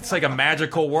 It's like a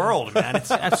magical world, man.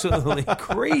 It's absolutely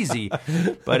crazy.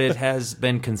 But it has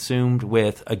been consumed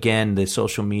with, again, the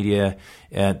social media.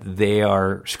 They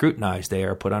are scrutinized. They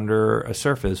are put under a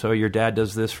surface. Oh, your dad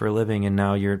does this for a living, and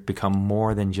now you're become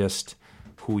more than just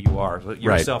who you are.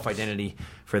 Your self-identity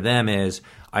for them is,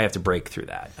 I have to break through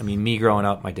that. I mean, me growing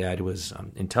up, my dad was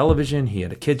in television. He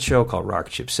had a kids show called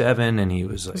Rocket Ship 7, and he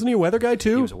was... Wasn't he a weather guy,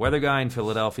 too? He was a weather guy in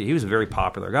Philadelphia. He was a very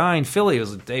popular guy. In Philly, it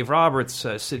was Dave Roberts,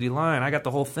 City Line. I got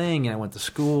the whole thing, and I went to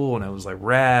school, and I was like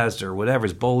razzed or whatever,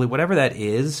 it's bullied, whatever that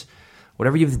is,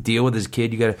 whatever you have to deal with as a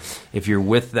kid, you got to... If you're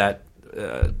with that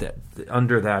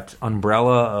under that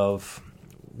umbrella of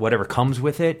whatever comes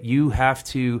with it, you have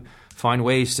to find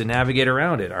ways to navigate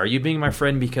around it. Are you being my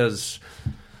friend because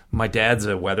my dad's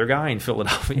a weather guy in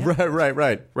Philadelphia?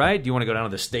 Right. Right? Do you want to go down to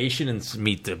the station and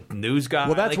meet the news guy?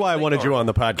 Well, that's why I wanted you on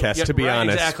the podcast, to be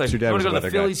honest. Exactly. Your dad you want was to go a to the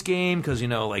weather Phillies game because,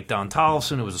 like Don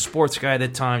Tollefson, who was a sports guy at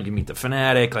that time. You meet the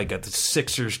fanatic, like at the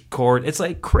Sixers court. It's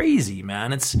like crazy,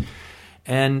 man.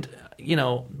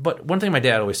 But one thing my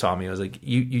dad always taught me was like,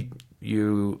 he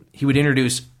would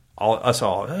introduce us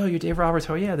all. Oh, you're Dave Roberts.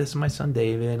 Oh, yeah, this is my son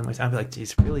David. And I'd be like,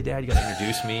 geez, really, Dad? You got to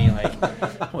introduce me?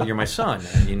 Like, well, you're my son.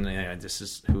 And this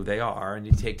is who they are. And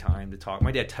you take time to talk.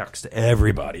 My dad talks to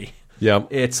everybody. Yep.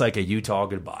 It's like a Utah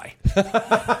goodbye.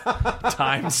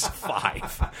 Times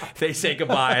 5. They say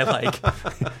goodbye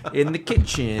like in the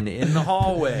kitchen, in the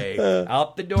hallway,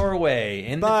 out the doorway,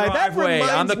 in the driveway,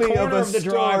 on the corner of the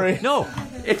driveway. No,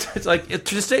 it's like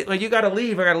just say like you got to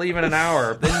leave. I got to leave in an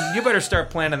hour. Then you better start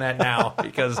planning that now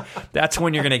because that's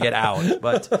when you're going to get out.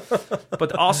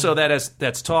 But also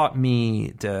that's taught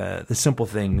me the simple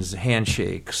things,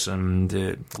 handshakes,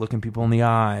 and looking people in the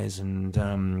eyes,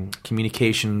 and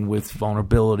communication with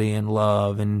vulnerability and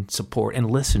love and support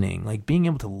and listening, like being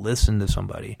able to listen to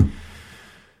somebody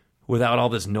without all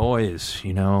this noise,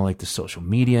 like the social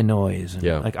media noise.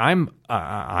 And like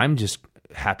I'm just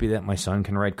happy that my son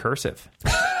can write cursive.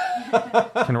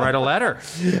 Can write a letter.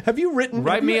 Have you written?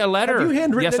 Write me a letter. Have you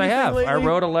handwritten? Yes, I have. Lately? I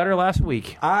wrote a letter last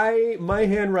week. My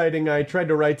handwriting. I tried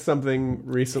to write something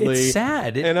recently. It's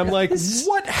sad, and I'm like,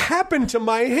 what happened to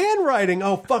my handwriting?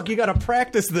 Oh fuck! You got to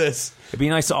practice this. It'd be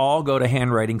nice to all go to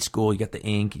handwriting school. You got the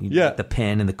ink, and you got the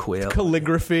pen and the quill,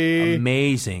 calligraphy.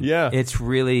 Amazing. Yeah, it's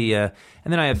really. And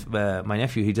then I have my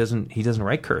nephew. He doesn't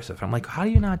write cursive. I'm like, how do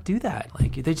you not do that?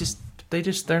 Like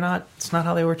they're not. It's not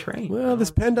how they were trained. Well,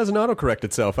 this pen doesn't autocorrect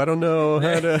itself. I don't know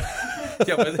how to.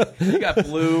 Yeah, but you got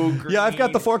blue, green. Yeah, I've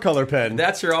got the 4-color pen.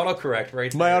 That's your autocorrect,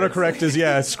 right? My autocorrect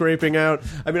is scraping out.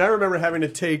 I mean, I remember having to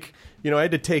take. I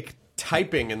had to take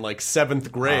typing in like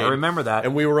 7th grade. I remember that.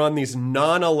 And we were on these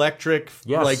non-electric,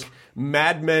 like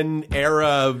Mad Men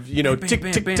era, tick, tick,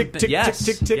 tick, tick, tick,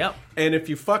 tick, tick. Yep. And if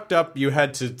you fucked up, you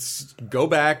had to go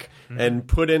back and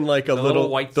put in like the little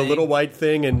white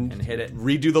thing and hit it,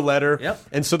 redo the letter. Yep.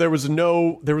 And so there was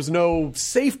no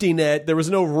safety net. There was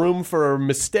no room for a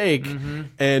mistake,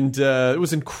 and it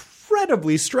was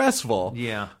incredibly stressful.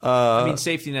 Yeah. I mean,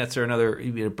 safety nets are another.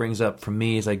 It brings up for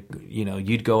me is like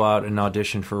you'd go out and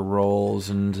audition for roles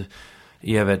and.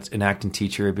 You have an acting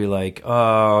teacher, it'd be like,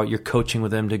 oh, you're coaching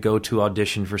with them to go to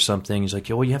audition for something. He's like,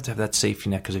 well, you have to have that safety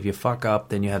net because if you fuck up,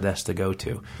 then you have this to go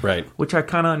to. Right. Which I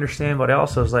kind of understand, but I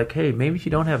also was like, hey, maybe if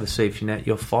you don't have a safety net,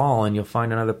 you'll fall and you'll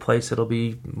find another place that'll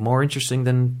be more interesting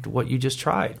than what you just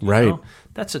tried. Right.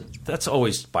 That's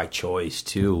always by choice,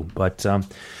 too. But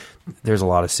there's a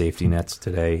lot of safety nets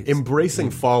today.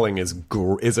 Embracing falling is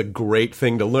a great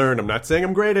thing to learn. I'm not saying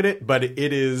I'm great at it, but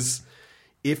it is...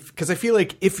 Because I feel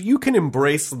like if you can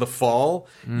embrace the fall,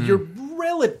 you're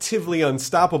relatively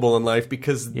unstoppable in life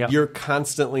because you're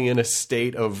constantly in a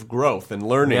state of growth and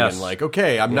learning and like,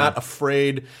 okay, I'm not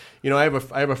afraid. I had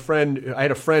a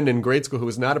friend in grade school who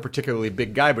was not a particularly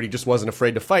big guy, but he just wasn't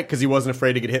afraid to fight because he wasn't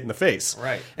afraid to get hit in the face.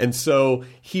 Right. And so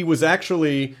he was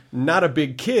actually not a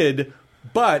big kid,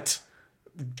 but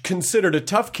considered a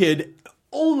tough kid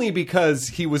only because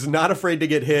he was not afraid to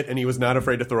get hit and he was not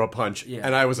afraid to throw a punch. Yeah.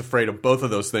 And I was afraid of both of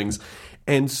those things.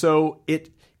 And so it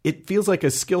feels like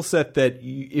a skill set that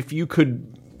if you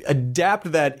could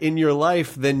adapt that in your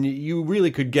life, then you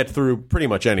really could get through pretty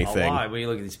much anything. A lot. When you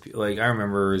look at these people, like I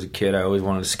remember as a kid, I always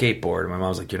wanted a skateboard. And my mom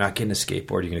was like, "You're not getting a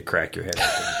skateboard. You're going to crack your head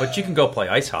open. But you can go play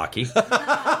ice hockey." So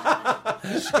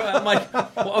I'm like,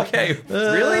 well, okay,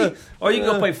 really? Or you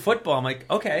can go play football. I'm like,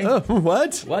 okay.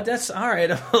 What? What? That's all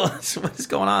right. What is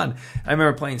going on? I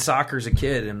remember playing soccer as a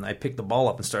kid, and I picked the ball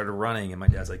up and started running, and my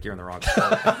dad's like, "You're in the wrong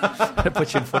sport. I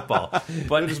put you in football."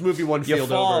 But just move you one field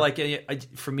fall, over.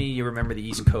 Like for me, you remember the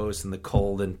East Coast and the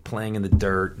cold and playing in the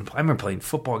dirt. I remember playing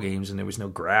football games, and there was no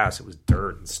grass; it was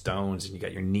dirt and stones, and you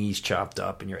got your knees chopped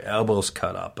up and your elbows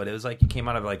cut up. But it was like you came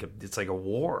out of it's like a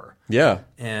war. Yeah,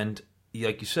 and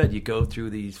like you said, you go through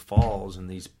these falls and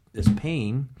this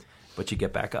pain, but you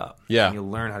get back up. Yeah, and you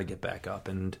learn how to get back up,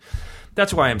 and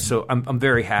that's why I'm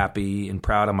very happy and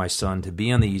proud of my son to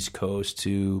be on the East Coast,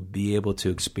 to be able to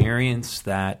experience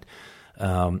that,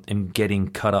 and getting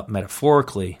cut up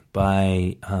metaphorically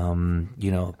by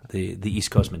the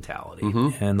East Coast mentality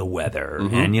and the weather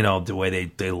and the way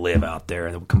they live out there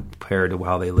and compared to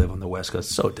how they live on the West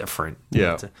Coast, so different.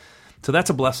 Yeah, so that's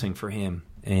a blessing for him.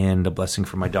 And a blessing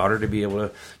for my daughter to be able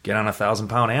to get on a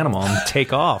 1,000-pound animal and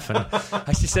take off. And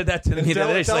she said that to me the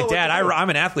other day. She's like, "Dad, I'm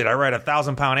an athlete. I ride a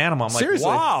 1,000-pound animal." I'm like, seriously?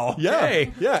 Wow. Yeah.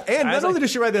 Okay. Yeah. And not only does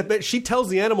she ride that, but she tells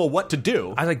the animal what to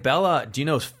do. I was like, "Bella, do you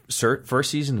know first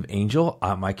season of Angel,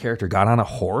 my character got on a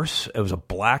horse. It was a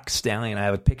black stallion. I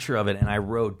have a picture of it. And I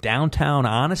rode downtown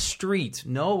on a street,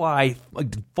 no lie,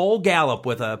 full gallop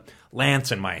with a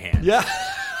lance in my hand." Yeah.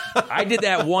 I did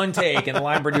that one take, and the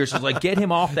line producer was like, "Get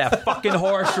him off that fucking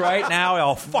horse right now.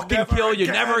 I'll fucking kill you.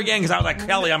 Never again." Because I was like,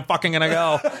 "Kelly, I'm fucking going to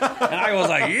go." And I was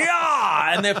like,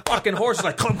 "Yeah." And the fucking horse was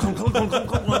like, "Clump, clump, clump, clump, clump,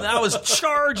 clump." And I was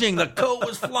charging. The coat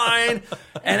was flying.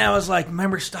 And I was like,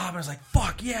 remember stopping. I was like,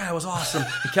 "Fuck, yeah, it was awesome."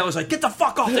 And Kelly was like, "Get the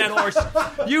fuck off that horse.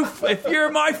 If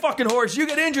you're my fucking horse, you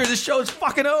get injured. This show's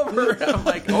fucking over." And I'm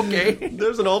like, okay.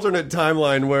 There's an alternate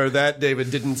timeline where that David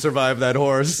didn't survive that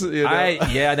horse.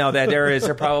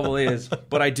 There probably is,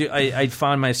 but I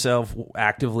found myself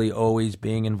actively always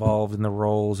being involved in the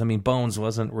roles. I mean, Bones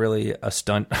wasn't really a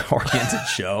stunt-oriented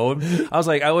show.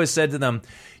 I always said to them,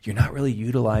 "You're not really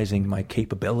utilizing my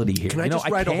capability here. Can I just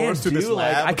ride a horse through this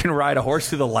lab? I can ride a horse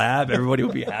through the lab. Everybody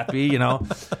would be happy,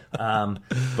 But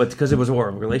because it was a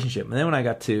relationship. And then when I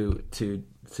got to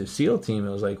SEAL team, it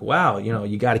was like, wow,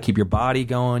 you got to keep your body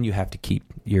going. You have to keep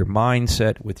your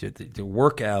mindset with the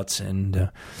workouts and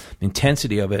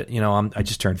intensity of it. I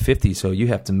just turned 50, so you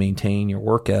have to maintain your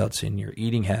workouts and your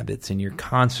eating habits, and you're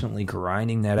constantly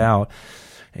grinding that out.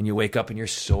 And you wake up and you're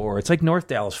sore. It's like North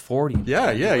Dallas 40. Yeah.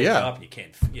 Up, you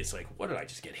can't. It's like, what did I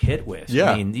just get hit with?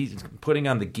 Yeah. I mean, putting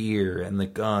on the gear and the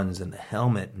guns and the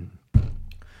helmet and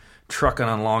trucking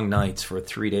on long nights for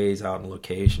 3 days out on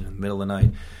location in the middle of the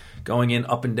night. Going in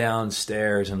up and down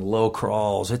stairs and low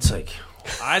crawls. It's like,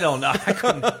 I don't know. I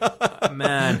couldn't,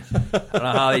 man. I don't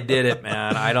know how they did it,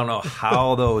 man. I don't know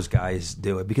how those guys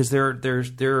do it, because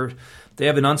they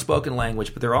have an unspoken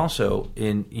language, but they're also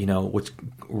in, what's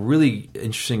really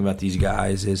interesting about these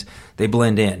guys is they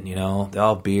blend in, they all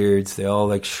have beards. They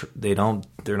all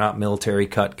they're not military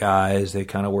cut guys. They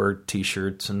kind of wear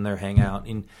t-shirts and they hang out.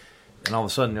 And all of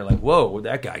a sudden, they're like, whoa, where'd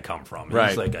that guy come from? And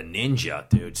he's like a ninja,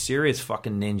 dude. Serious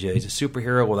fucking ninja. He's a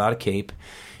superhero without a cape.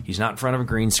 He's not in front of a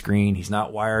green screen. He's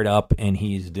not wired up. And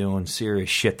he's doing serious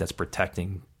shit that's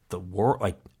protecting the world,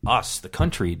 like us, the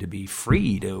country, to be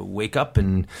free, to wake up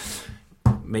and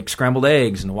make scrambled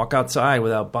eggs and walk outside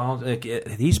without bombs. Like,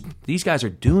 these guys are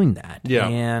doing that. Yeah.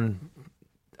 And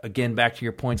again, back to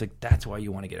your points, like that's why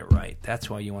you want to get it right. That's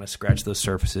why you want to scratch those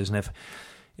surfaces. And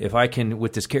if I can,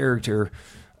 with this character,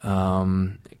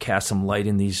 cast some light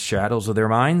in these shadows of their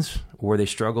minds where they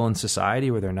struggle in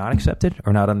society, where they're not accepted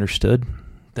or not understood,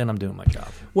 then I'm doing my job.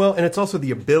 Well, and it's also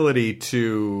the ability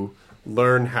to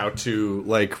learn how to,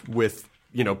 like, with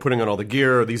putting on all the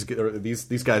gear, or these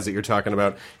guys that you're talking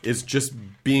about, is just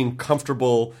being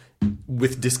comfortable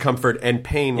with discomfort and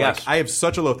pain. Yes. Like, I have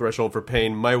such a low threshold for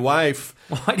pain. My wife,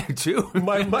 well, I do too.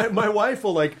 my wife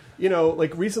will,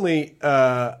 recently,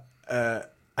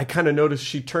 I kind of noticed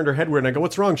she turned her head weird, and I go,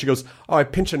 "What's wrong?" She goes, "Oh, I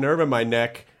pinched a nerve in my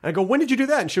neck." And I go, "When did you do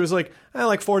that?" And she was like,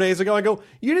 "Like 4 days ago." I go,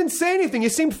 "You didn't say anything. You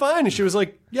seemed fine." And she was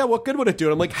like, "Yeah, what good would it do?"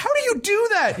 And I'm like, "How do you do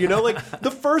that?" The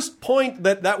first point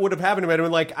that would have happened to me, I'd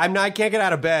been like, I can't get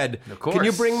out of bed. Of course. Can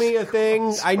you bring me a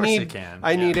thing? I need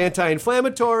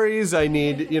anti-inflammatories. I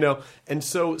need, And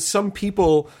so some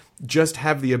people just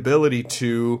have the ability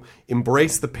to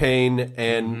embrace the pain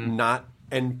and not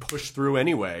and push through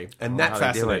anyway, and that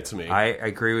fascinates me. I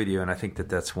agree with you, and I think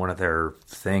that's one of their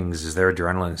things is their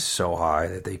adrenaline is so high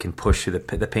that they can push through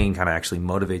the pain. Kind of actually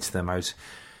motivates them.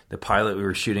 The pilot we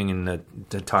were shooting in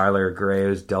the Tyler Gray,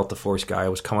 was Delta Force guy,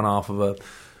 was coming off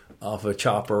of a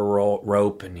chopper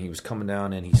rope, and he was coming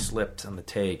down and he slipped on the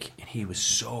take, and he was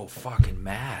so fucking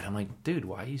mad. I'm like, dude,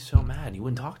 why are you so mad? He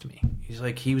wouldn't talk to me. He's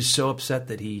like, he was so upset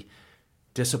that he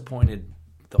disappointed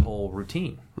the whole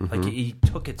routine. Like he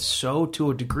took it so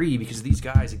to a degree because these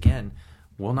guys, again,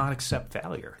 will not accept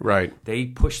failure. Right. They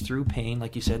push through pain,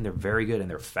 like you said, and they're very good, and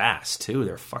they're fast too.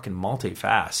 They're fucking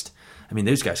multi-fast. I mean,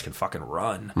 those guys can fucking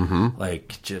run.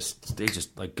 Like they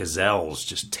just like gazelles,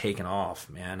 just taking off,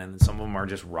 man. And some of them are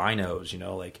just rhinos,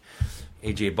 like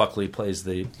AJ Buckley plays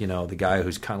the guy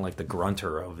who's kind of like the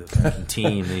grunter of the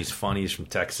team. And he's funny. He's from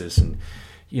Texas, and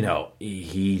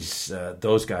he's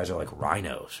those guys are like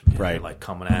rhinos, man. Right? They're like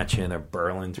coming at you, and they're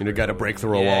burling through. You got to break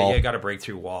through a wall. Yeah, got to break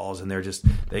through walls, and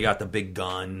they got the big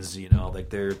guns, like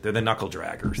they're the knuckle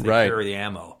draggers. They carry the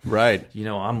ammo, right?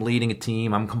 I'm leading a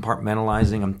team. I'm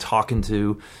compartmentalizing. I'm talking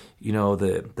to,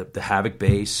 the Havoc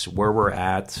base, where we're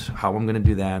at, how I'm going to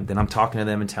do that. Then I'm talking to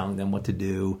them and telling them what to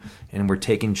do, and we're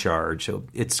taking charge. So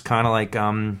it's kind of like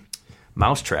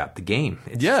Mousetrap, the game.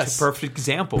 It's a perfect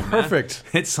example. Perfect.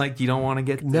 Man. It's like you don't want to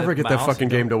get that fucking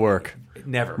game to work.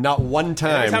 Never. Not one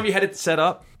time. Every time you had it set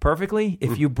up perfectly,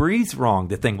 if you breathed wrong,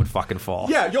 the thing would fucking fall.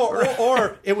 Yeah,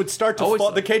 or it would start to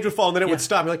fall. The cage would fall, and then it would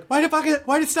stop. You're like, why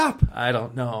did it stop? I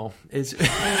don't know. It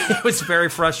was very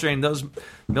frustrating. Those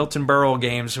Milton Berle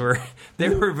games were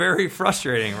very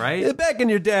frustrating, right? Back in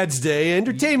your dad's day,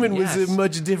 entertainment was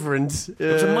much different.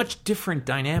 It was a much different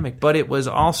dynamic, but it was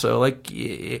also like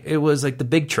it was like the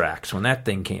Big Tracks when that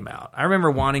thing came out. I remember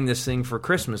wanting this thing for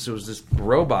Christmas. It was this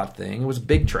robot thing. It was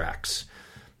Big Tracks.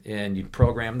 And you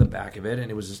program the back of it, and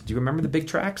it was. Do you remember the Big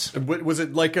Tracks? Was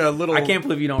it like a little? I can't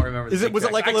believe you don't remember. Was it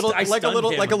like a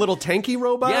little tanky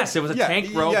robot? Yes, it was a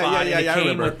tank robot. And it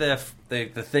came with the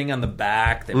thing on the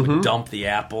back that would dump the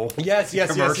apple. Yes.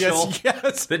 First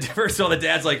of all, the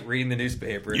dad's like reading the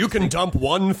newspaper. You can dump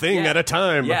one thing at a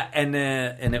time. Yeah, and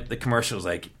the commercial's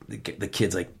like the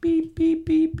kid's like beep beep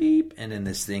beep beep, and then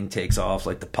this thing takes off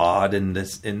like the pod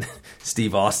in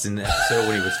Steve Austin episode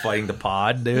when he was fighting the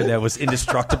pod, dude, that was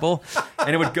indestructible,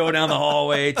 and it would go down the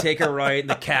hallway, take a right, and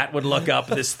the cat would look up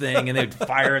at this thing, and they'd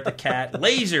fire at the cat,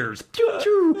 lasers, pew,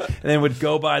 pew, and then it would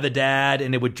go by the dad,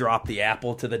 and it would drop the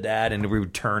apple to the dad, and we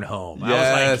would turn home. Yes.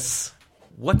 I was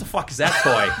like, what the fuck is that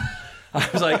toy? I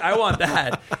was like, I want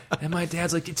that. And my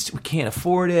dad's like, we can't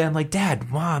afford it. I'm like, Dad,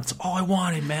 Mom, it's all I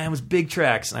wanted, man. It was Big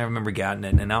Tracks. And I remember getting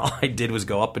it. And all I did was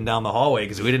go up and down the hallway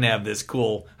because we didn't have this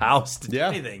cool house to do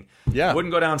anything. Yeah.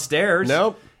 Wouldn't go downstairs.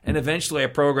 Nope. And eventually I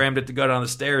programmed it to go down the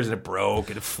stairs, and it broke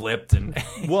and it flipped. And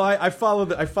well, I follow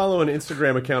an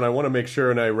Instagram account. I want to make sure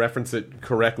and I reference it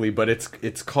correctly, but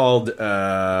it's called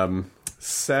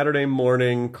Saturday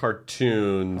Morning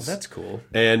Cartoons. Oh, that's cool.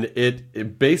 And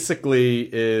it basically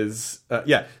is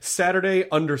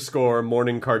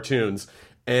Saturday_morning cartoons.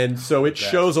 And so it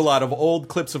shows a lot of old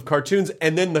clips of cartoons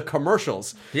and then the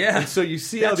commercials. Yeah. And so you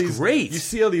see how these great. You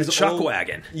see how these the Chuck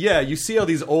Wagon. Yeah, you see how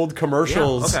these old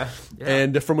commercials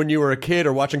and from when you were a kid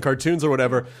or watching cartoons or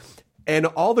whatever. And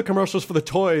all the commercials for the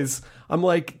toys, I'm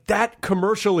like, that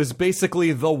commercial is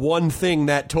basically the one thing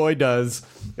that toy does.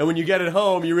 And when you get it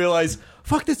home, you realize,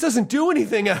 fuck, this doesn't do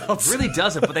anything else. It really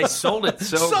doesn't, but they sold it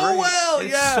so well.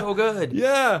 It's so good.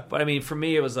 Yeah. But I mean, for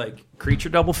me, it was like Creature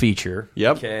double feature.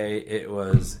 Yep. Okay. It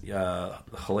was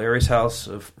Hilarious House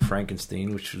of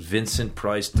Frankenstein, which was Vincent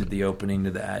Price did the opening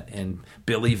to that, and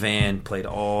Billy Van played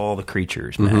all the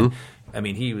creatures, man. I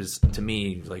mean, he was, to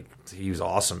me, like, he was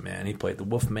awesome, man. He played the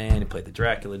Wolfman, he played the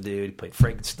Dracula dude, he played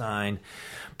Frankenstein.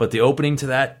 But the opening to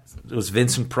that was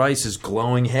Vincent Price's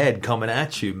glowing head coming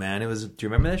at you, man. It was. Do you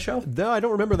remember that show? No, I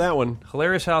don't remember that one.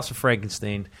 Hilarious House of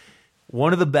Frankenstein.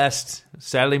 One of the best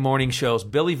Saturday morning shows.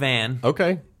 Billy Van.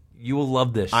 Okay. You will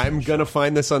love this. I'm going to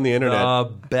find this on the internet.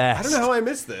 The best. I don't know how I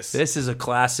missed this. This is a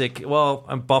classic. Well,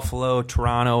 Buffalo,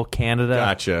 Toronto, Canada.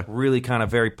 Gotcha. Really kind of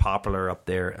very popular up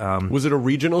there. Was it a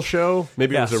regional show?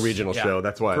 Maybe it was a regional show.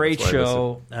 That's why. Great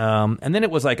show. And then it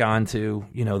was like on to,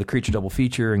 the Creature double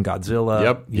feature and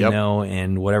Godzilla. Yep.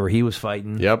 And whatever he was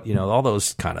fighting. Yep. All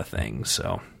those kind of things.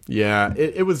 So yeah,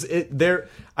 it was there.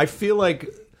 I feel like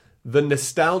the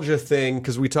nostalgia thing,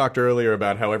 because we talked earlier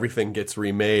about how everything gets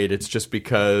remade, it's just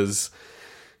because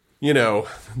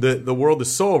the world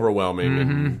is so overwhelming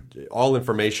and all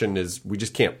information we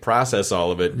just can't process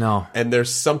all of it. No. And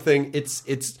there's something,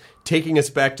 it's taking us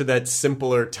back to that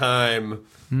simpler time.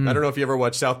 I don't know if you ever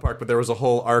watched South Park, but there was a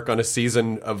whole arc on a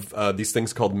season of these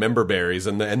things called member berries,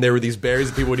 and there were these berries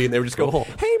that people would eat, and they would just go,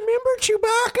 "Hey, member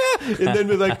Chewbacca," and then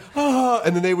be like, "Oh,"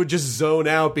 and then they would just zone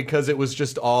out because it was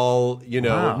just all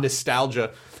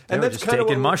nostalgia. And that's just kind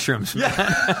taking mushrooms, man.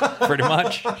 Pretty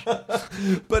much.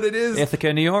 But it is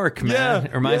Ithaca, New York, man. Yeah,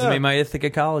 it reminds me of my Ithaca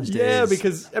college days. Yeah,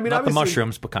 because not the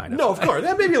mushrooms, but kind of. No, of course,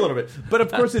 maybe a little bit. But of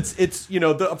course, it's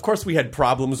of course we had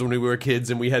problems when we were kids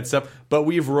and we had stuff. But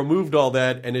we've removed all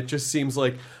that, and it just seems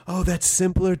like that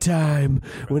simpler time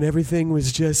when everything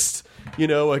was just.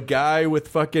 A guy with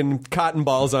fucking cotton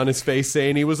balls on his face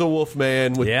saying he was a wolf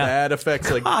man with bad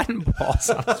effects. Like cotton balls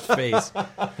on his face.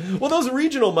 Well, those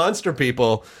regional monster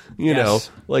people, you know,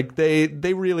 like they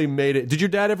really made it. Did your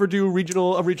dad ever do a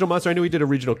regional monster? I know he did a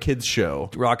regional kids show.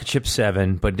 Rocket Ship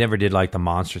 7, but never did like the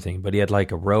monster thing. But he had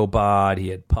like a robot. He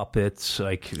had puppets.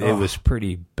 Like it was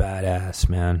pretty badass,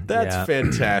 man. That's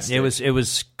fantastic. It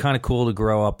was kind of cool to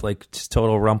grow up like just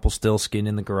total Rumpelstiltskin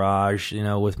in the garage,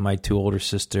 with my two older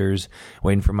sisters.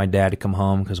 Waiting for my dad to come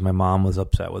home because my mom was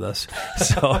upset with us.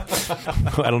 So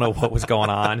I don't know what was going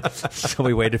on. So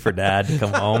we waited for dad to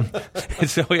come home. And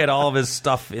so we had all of his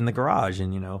stuff in the garage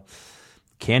and,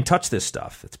 can't touch this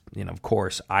stuff. It's, of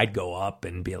course I'd go up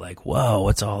and be like, whoa,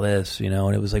 what's all this?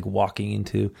 And it was like walking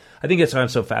into, I think that's why I'm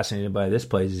so fascinated by this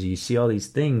place is you see all these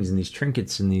things and these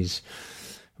trinkets and these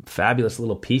fabulous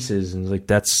little pieces. And like,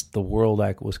 that's the world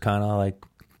I was kind of like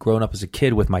growing up as a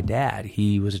kid with my dad.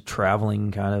 He was a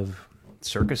traveling kind of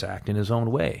circus act in his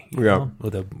own way,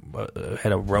 with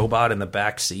had a robot in the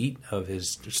back seat of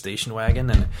his station wagon,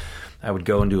 and I would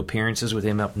go and do appearances with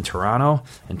him up in Toronto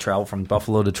and travel from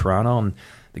Buffalo to Toronto, and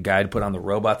the guy would put on the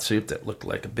robot suit that looked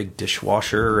like a big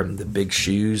dishwasher and the big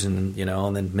shoes, and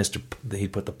and then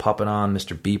he'd put the puppet on,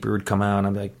 Mr. Beeper would come out, and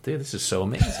I'm like, dude, this is so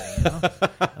amazing.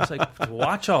 I was like, to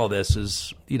watch all this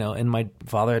is, and my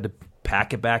father had to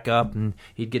pack it back up, and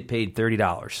he'd get paid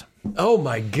 $30. Oh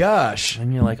my gosh!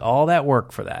 And you're like, all that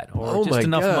work for that, or just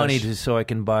enough money so I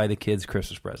can buy the kids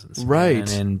Christmas presents, right? And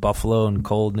in Buffalo and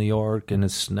cold New York and the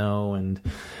snow and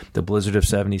the blizzard of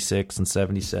 '76 and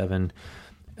 '77.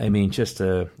 I mean, just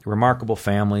remarkable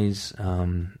families. I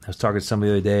was talking to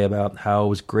somebody the other day about how it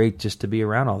was great just to be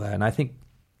around all that, and I think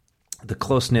the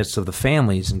closeness of the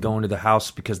families and going to the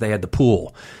house because they had the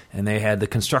pool and they had the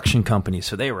construction company.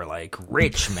 So they were like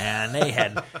rich, man. They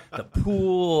had the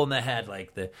pool and they had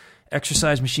like the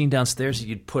exercise machine downstairs that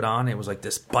you'd put on. It was like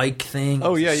this bike thing.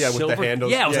 Oh, yeah, with the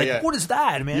handles. Yeah, I was like, what is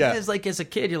that, man? Yeah. It's like as a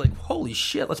kid, you're like, holy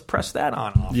shit, let's press that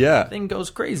on off. Yeah. The thing goes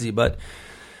crazy. But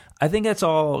I think that's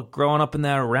all growing up in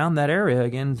around that area,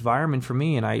 again, environment for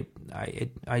me. And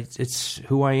it's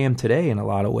who I am today in a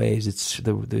lot of ways. It's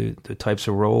the types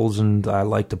of roles and I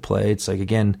like to play. It's like,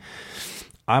 again,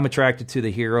 I'm attracted to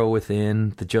the hero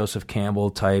within, the Joseph Campbell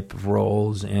type of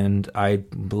roles, and I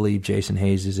believe Jason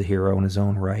Hayes is a hero in his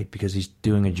own right because he's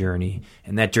doing a journey,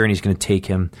 and that journey is going to take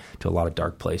him to a lot of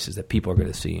dark places that people are going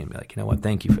to see and be like, you know what,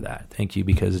 thank you for that. Thank you,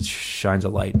 because it shines a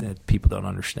light that people don't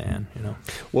understand,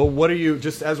 Well, what are you,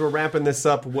 just as we're wrapping this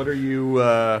up, what are you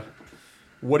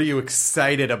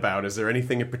excited about? Is there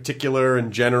anything in particular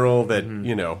in general that,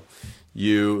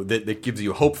 that gives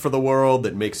you hope for the world,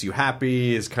 that makes you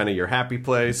happy, is kind of your happy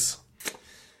place?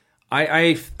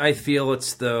 I feel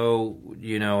it's though,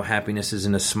 happiness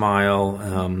isn't a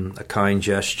smile, a kind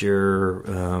gesture,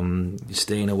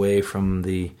 staying away from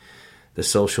the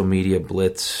social media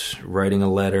blitz, writing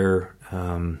a letter,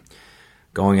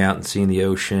 going out and seeing the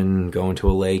ocean, going to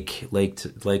a lake.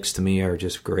 Lakes to me are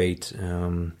just great.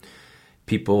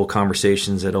 People,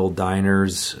 conversations at old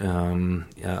diners,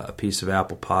 a piece of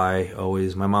apple pie.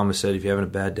 Always, my mama said, if you're having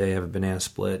a bad day, have a banana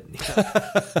split.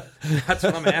 That's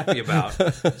what I'm happy about.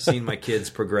 Seeing my kids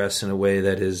progress in a way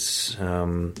that is,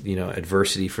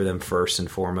 adversity for them first and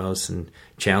foremost, and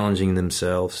challenging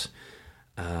themselves.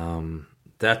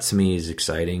 That to me is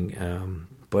exciting.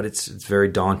 But it's very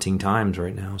daunting times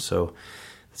right now. So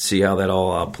let's see how that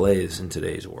all plays in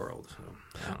today's world.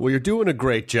 Well, you're doing a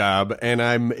great job, and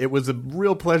it was a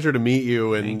real pleasure to meet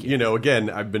you. And, again,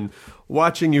 I've been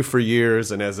watching you for years,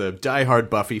 and as a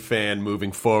diehard Buffy fan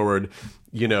moving forward,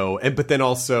 but then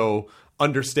also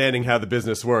understanding how the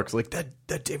business works. Like, that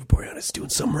David Boreanaz is doing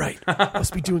something right.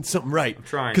 Must be doing something right. I'm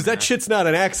trying. Because that shit's not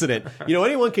an accident.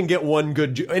 Anyone can get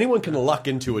anyone can luck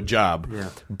into a job. Yeah.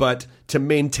 But to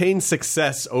maintain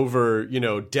success over,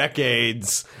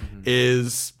 decades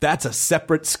that's a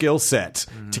separate skill set.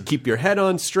 To keep your head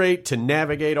on straight, to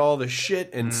navigate all the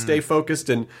shit and stay focused.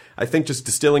 And I think just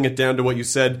distilling it down to what you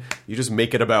said, you just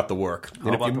make it about the work.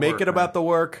 And if you make it about the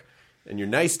work, and you're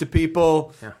nice to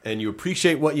people, and you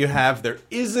appreciate what you have, there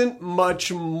isn't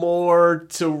much more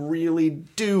to really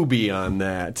do beyond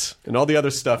that. And all the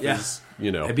other stuff is,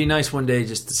 It'd be nice one day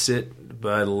just to sit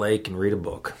by the lake and read a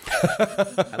book.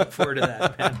 I look forward to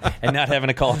that, man. And not having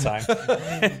a call time.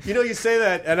 You say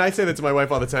that, and I say that to my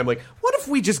wife all the time, like, what if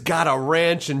we just got a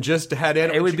ranch and just had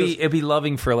animals? It'd be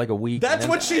loving for like a week. That's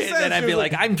what she said. And then I'd be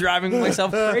like, I'm driving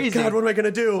myself crazy. God, what am I going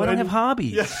to do? I don't have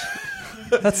hobbies. Yeah.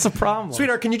 That's the problem.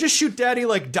 Sweetheart, can you just shoot Daddy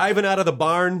like diving out of the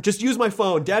barn? Just use my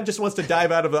phone. Dad just wants to dive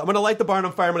out of it. I'm going to light the barn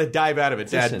on fire. I'm going to dive out of it.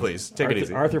 Dad, please. Take it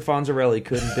easy. Arthur Fonzarelli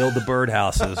couldn't build the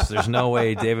birdhouses. There's no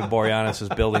way David Boreanaz is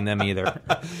building them either.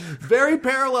 Very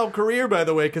parallel career, by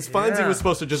the way, because Fonzie was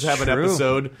supposed to just have an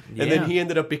episode, and then he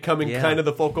ended up becoming kind of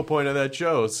the focal point of that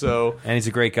show. So, and he's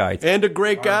a great guy. And a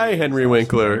great guy, Henry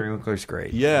Winkler. Henry Winkler's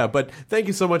great. Yeah, but thank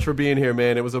you so much for being here,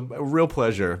 man. It was a real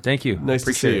pleasure. Thank you. Nice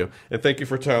to see you. And thank you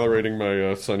for tolerating my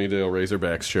Sunnydale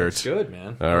Razorbacks shirt. It's good,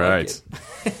 man. All right.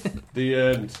 The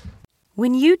end.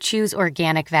 When you choose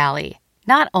Organic Valley,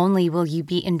 not only will you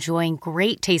be enjoying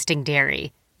great tasting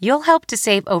dairy, you'll help to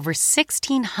save over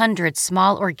 1,600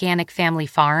 small organic family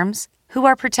farms who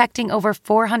are protecting over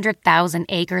 400,000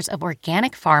 acres of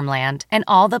organic farmland and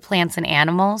all the plants and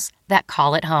animals that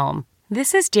call it home.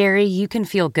 This is dairy you can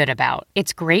feel good about.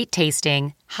 It's great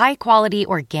tasting, high-quality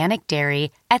organic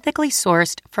dairy, ethically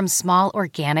sourced from small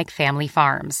organic family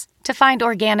farms. To find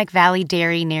Organic Valley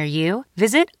Dairy near you,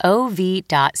 visit ov.coop.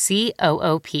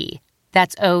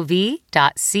 That's ov.coop.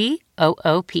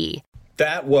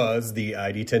 That was the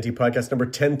ID10T podcast number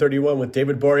 1031 with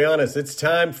David Boreanaz. It's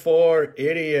time for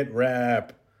Idiot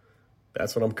Rap.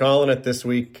 That's what I'm calling it this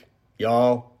week,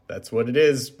 y'all. That's what it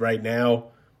is right now.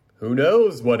 Who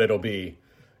knows what it'll be?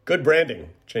 Good branding.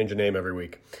 Change the name every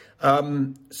week.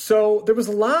 So there was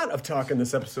a lot of talk in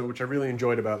this episode, which I really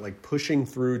enjoyed, about like pushing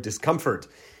through discomfort.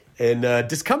 And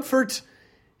discomfort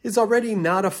is already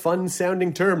not a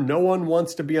fun-sounding term. No one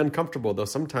wants to be uncomfortable, though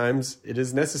sometimes it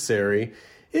is necessary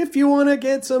if you want to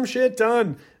get some shit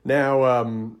done.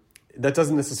 Now, that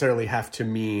doesn't necessarily have to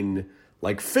mean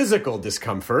like physical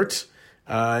discomfort.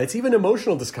 It's even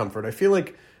emotional discomfort. I feel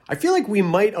like we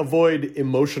might avoid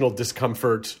emotional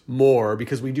discomfort more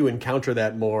because we do encounter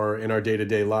that more in our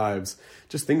day-to-day lives.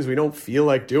 Just things we don't feel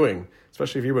like doing,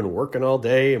 especially if you've been working all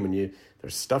day and when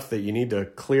there's stuff that you need to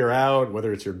clear out,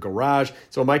 whether it's your garage.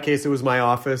 So in my case, it was my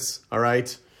office, all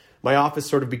right? My office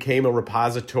sort of became a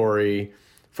repository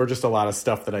for just a lot of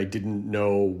stuff that I didn't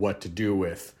know what to do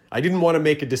with. I didn't want to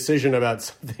make a decision about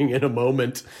something in a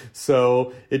moment,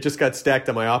 so it just got stacked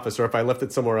in my office. Or if I left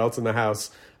it somewhere else in the house,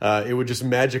 it would just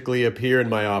magically appear in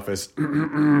my office.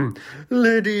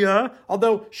 Lydia.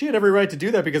 Although she had every right to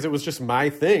do that because it was just my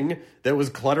thing that was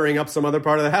cluttering up some other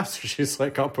part of the house. She's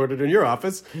like, I'll put it in your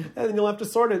office, and then you'll have to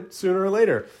sort it sooner or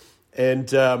later.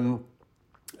 And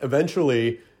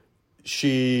eventually,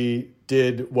 she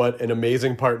did what an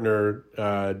amazing partner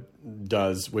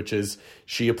does, which is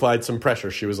she applied some pressure.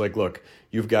 She was like, look,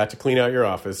 you've got to clean out your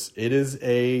office.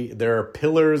 There are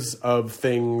pillars of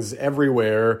things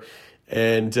everywhere,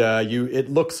 and it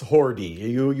looks hoardy.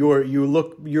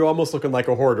 You're almost looking like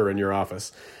a hoarder in your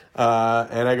office.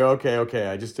 And I go, okay.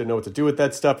 I just didn't know what to do with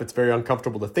that stuff. It's very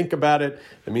uncomfortable to think about it.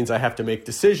 It means I have to make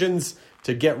decisions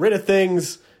to get rid of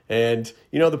things. And,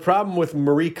 the problem with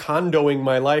Marie Kondoing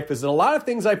my life is that a lot of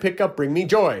things I pick up bring me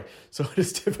joy. So it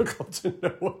is difficult to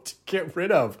know what to get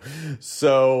rid of.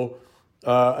 So,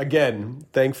 again,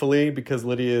 thankfully, because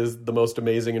Lydia is the most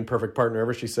amazing and perfect partner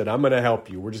ever, she said, I'm going to help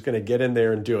you. We're just going to get in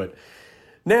there and do it.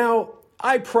 Now,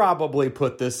 I probably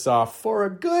put this off for a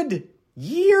good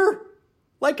year,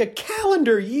 like a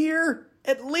calendar year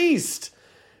at least.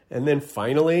 And then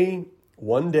finally,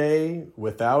 one day,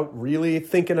 without really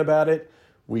thinking about it,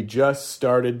 we just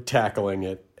started tackling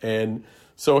it. And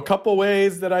so a couple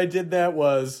ways that I did that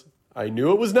was I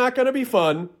knew it was not going to be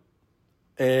fun.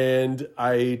 And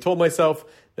I told myself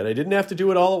that I didn't have to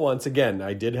do it all at once. Again,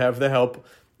 I did have the help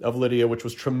of Lydia, which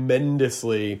was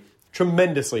tremendously,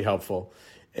 tremendously helpful.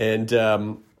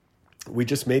 And we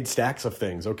just made stacks of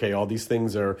things. Okay, all these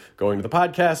things are going to the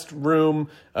podcast room.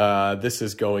 This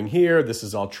is going here. This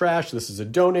is all trash. This is a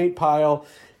donate pile.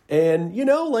 And,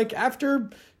 after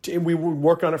we would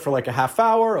work on it for like a half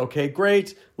hour. Okay,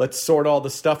 great. Let's sort all the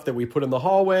stuff that we put in the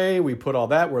hallway. We put all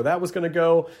that where that was going to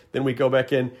go. Then we go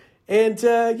back in. And,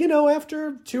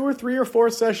 after 2 or 3 or 4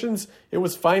 sessions, it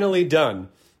was finally done.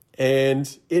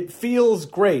 And it feels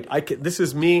great. This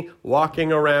is me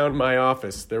walking around my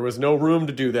office. There was no room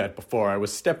to do that before. I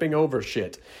was stepping over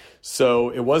shit. So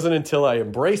it wasn't until I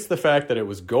embraced the fact that it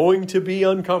was going to be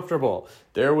uncomfortable.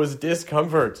 There was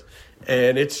discomfort.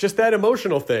 And it's just that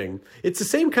emotional thing. It's the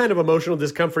same kind of emotional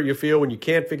discomfort you feel when you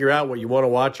can't figure out what you want to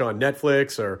watch on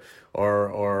Netflix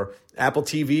or Apple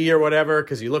TV or whatever,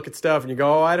 because you look at stuff and you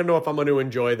go, I don't know if I'm going to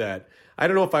enjoy that. I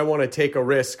don't know if I want to take a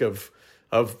risk of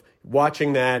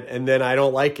watching that and then I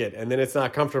don't like it and then it's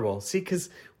not comfortable. See, because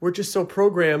we're just so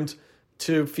programmed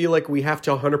to feel like we have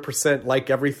to 100%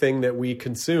 like everything that we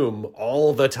consume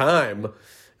all the time,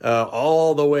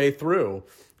 all the way through.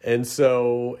 And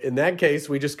so in that case,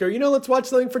 we just go, let's watch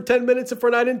something for 10 minutes. If we're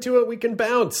not into it, we can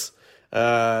bounce.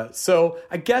 So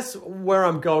I guess where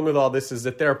I'm going with all this is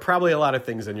that there are probably a lot of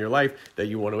things in your life that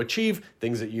you want to achieve,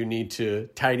 things that you need to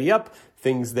tidy up,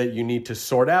 things that you need to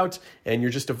sort out, and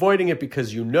you're just avoiding it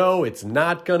because it's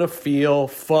not going to feel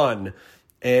fun.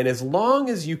 And as long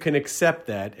as you can accept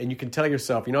that and you can tell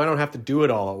yourself, I don't have to do it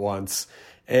all at once,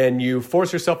 and you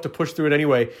force yourself to push through it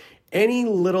anyway, any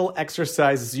little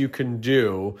exercises you can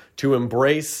do to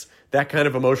embrace that kind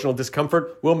of emotional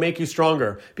discomfort will make you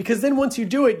stronger. Because then once you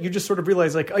do it, you just sort of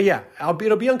realize like, oh yeah,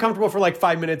 it'll be uncomfortable for like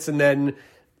 5 minutes and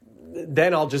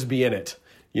then I'll just be in it,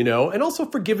 And also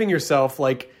forgiving yourself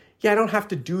like, yeah, I don't have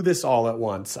to do this all at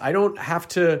once. I don't have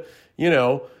to,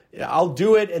 I'll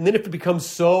do it. And then if it becomes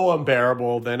so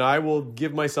unbearable, then I will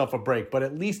give myself a break. But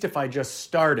at least if I just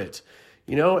start it,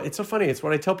 it's so funny. It's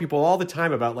what I tell people all the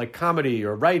time about like comedy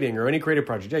or writing or any creative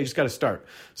project. Yeah, you just got to start.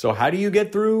 So how do you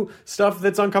get through stuff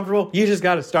that's uncomfortable? You just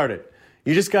got to start it.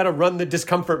 You just got to run the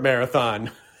discomfort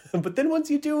marathon. But then once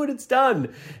you do it, it's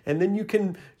done. And then you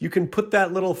can put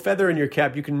that little feather in your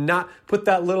cap. You can not put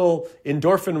that little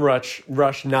endorphin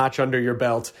rush notch under your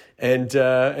belt and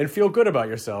feel good about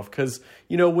yourself. Because,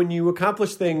 when you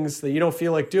accomplish things that you don't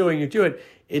feel like doing, you do it.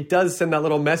 It does send that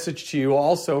little message to you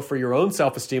also for your own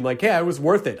self-esteem. Like, hey, I was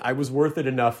worth it. I was worth it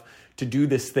enough to do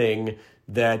this thing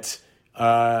that,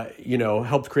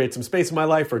 helped create some space in my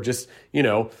life or just,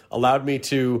 allowed me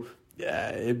to,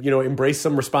 embrace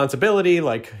some responsibility,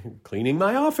 like cleaning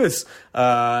my office.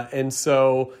 And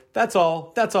so that's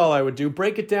all I would do.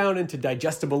 Break it down into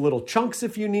digestible little chunks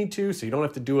if you need to, so you don't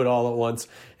have to do it all at once.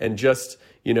 And just,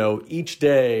 each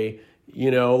day,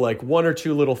 like 1 or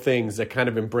 2 little things that kind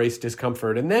of embrace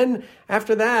discomfort. And then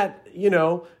after that,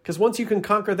 because once you can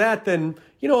conquer that, then,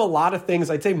 a lot of things,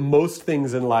 I'd say most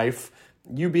things in life,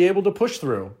 you be able to push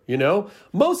through,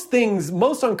 Most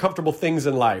uncomfortable things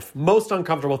in life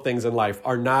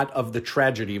are not of the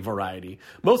tragedy variety.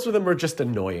 Most of them are just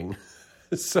annoying.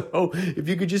 So if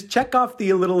you could just check off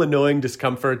the little annoying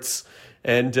discomforts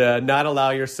and not allow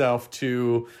yourself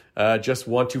to just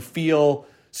want to feel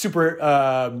super,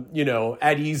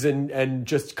 at ease and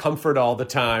just comfort all the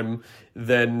time,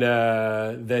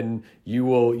 then you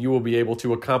will be able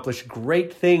to accomplish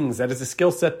great things. That is a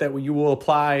skill set that you will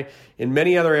apply in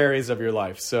many other areas of your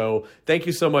life. So thank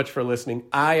you so much for listening.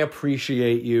 I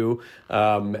appreciate you,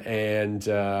 and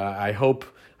I hope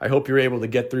you're able to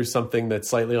get through something that's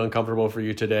slightly uncomfortable for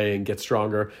you today and get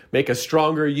stronger. Make a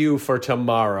stronger you for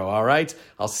tomorrow. All right.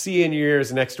 I'll see you in your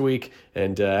ears next week,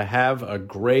 and have a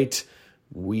great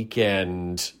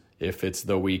weekend if it's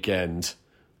the weekend,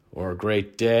 or a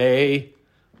great day.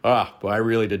 Boy, I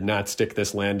really did not stick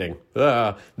this landing.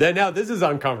 Now this is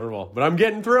uncomfortable, but I'm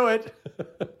getting through it.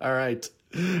 All right.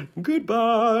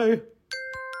 Goodbye.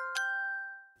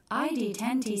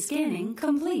 ID10T scanning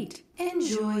complete.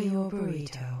 Enjoy your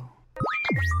burrito.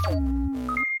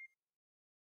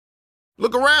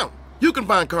 Look around. You can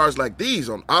find cars like these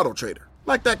on AutoTrader,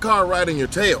 like that car riding your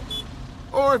tail.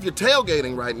 Or if you're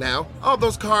tailgating right now, all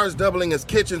those cars doubling as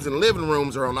kitchens and living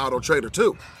rooms are on AutoTrader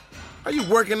too. Are you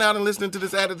working out and listening to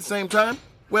this ad at the same time?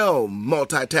 Well,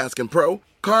 multitasking pro,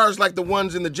 cars like the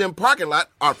ones in the gym parking lot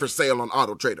are for sale on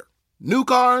AutoTrader. New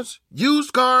cars,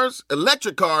 used cars,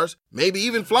 electric cars, maybe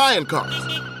even flying cars.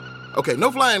 Okay,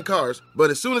 no flying cars,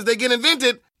 but as soon as they get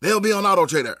invented, they'll be on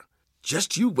AutoTrader.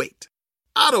 Just you wait.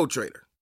 AutoTrader.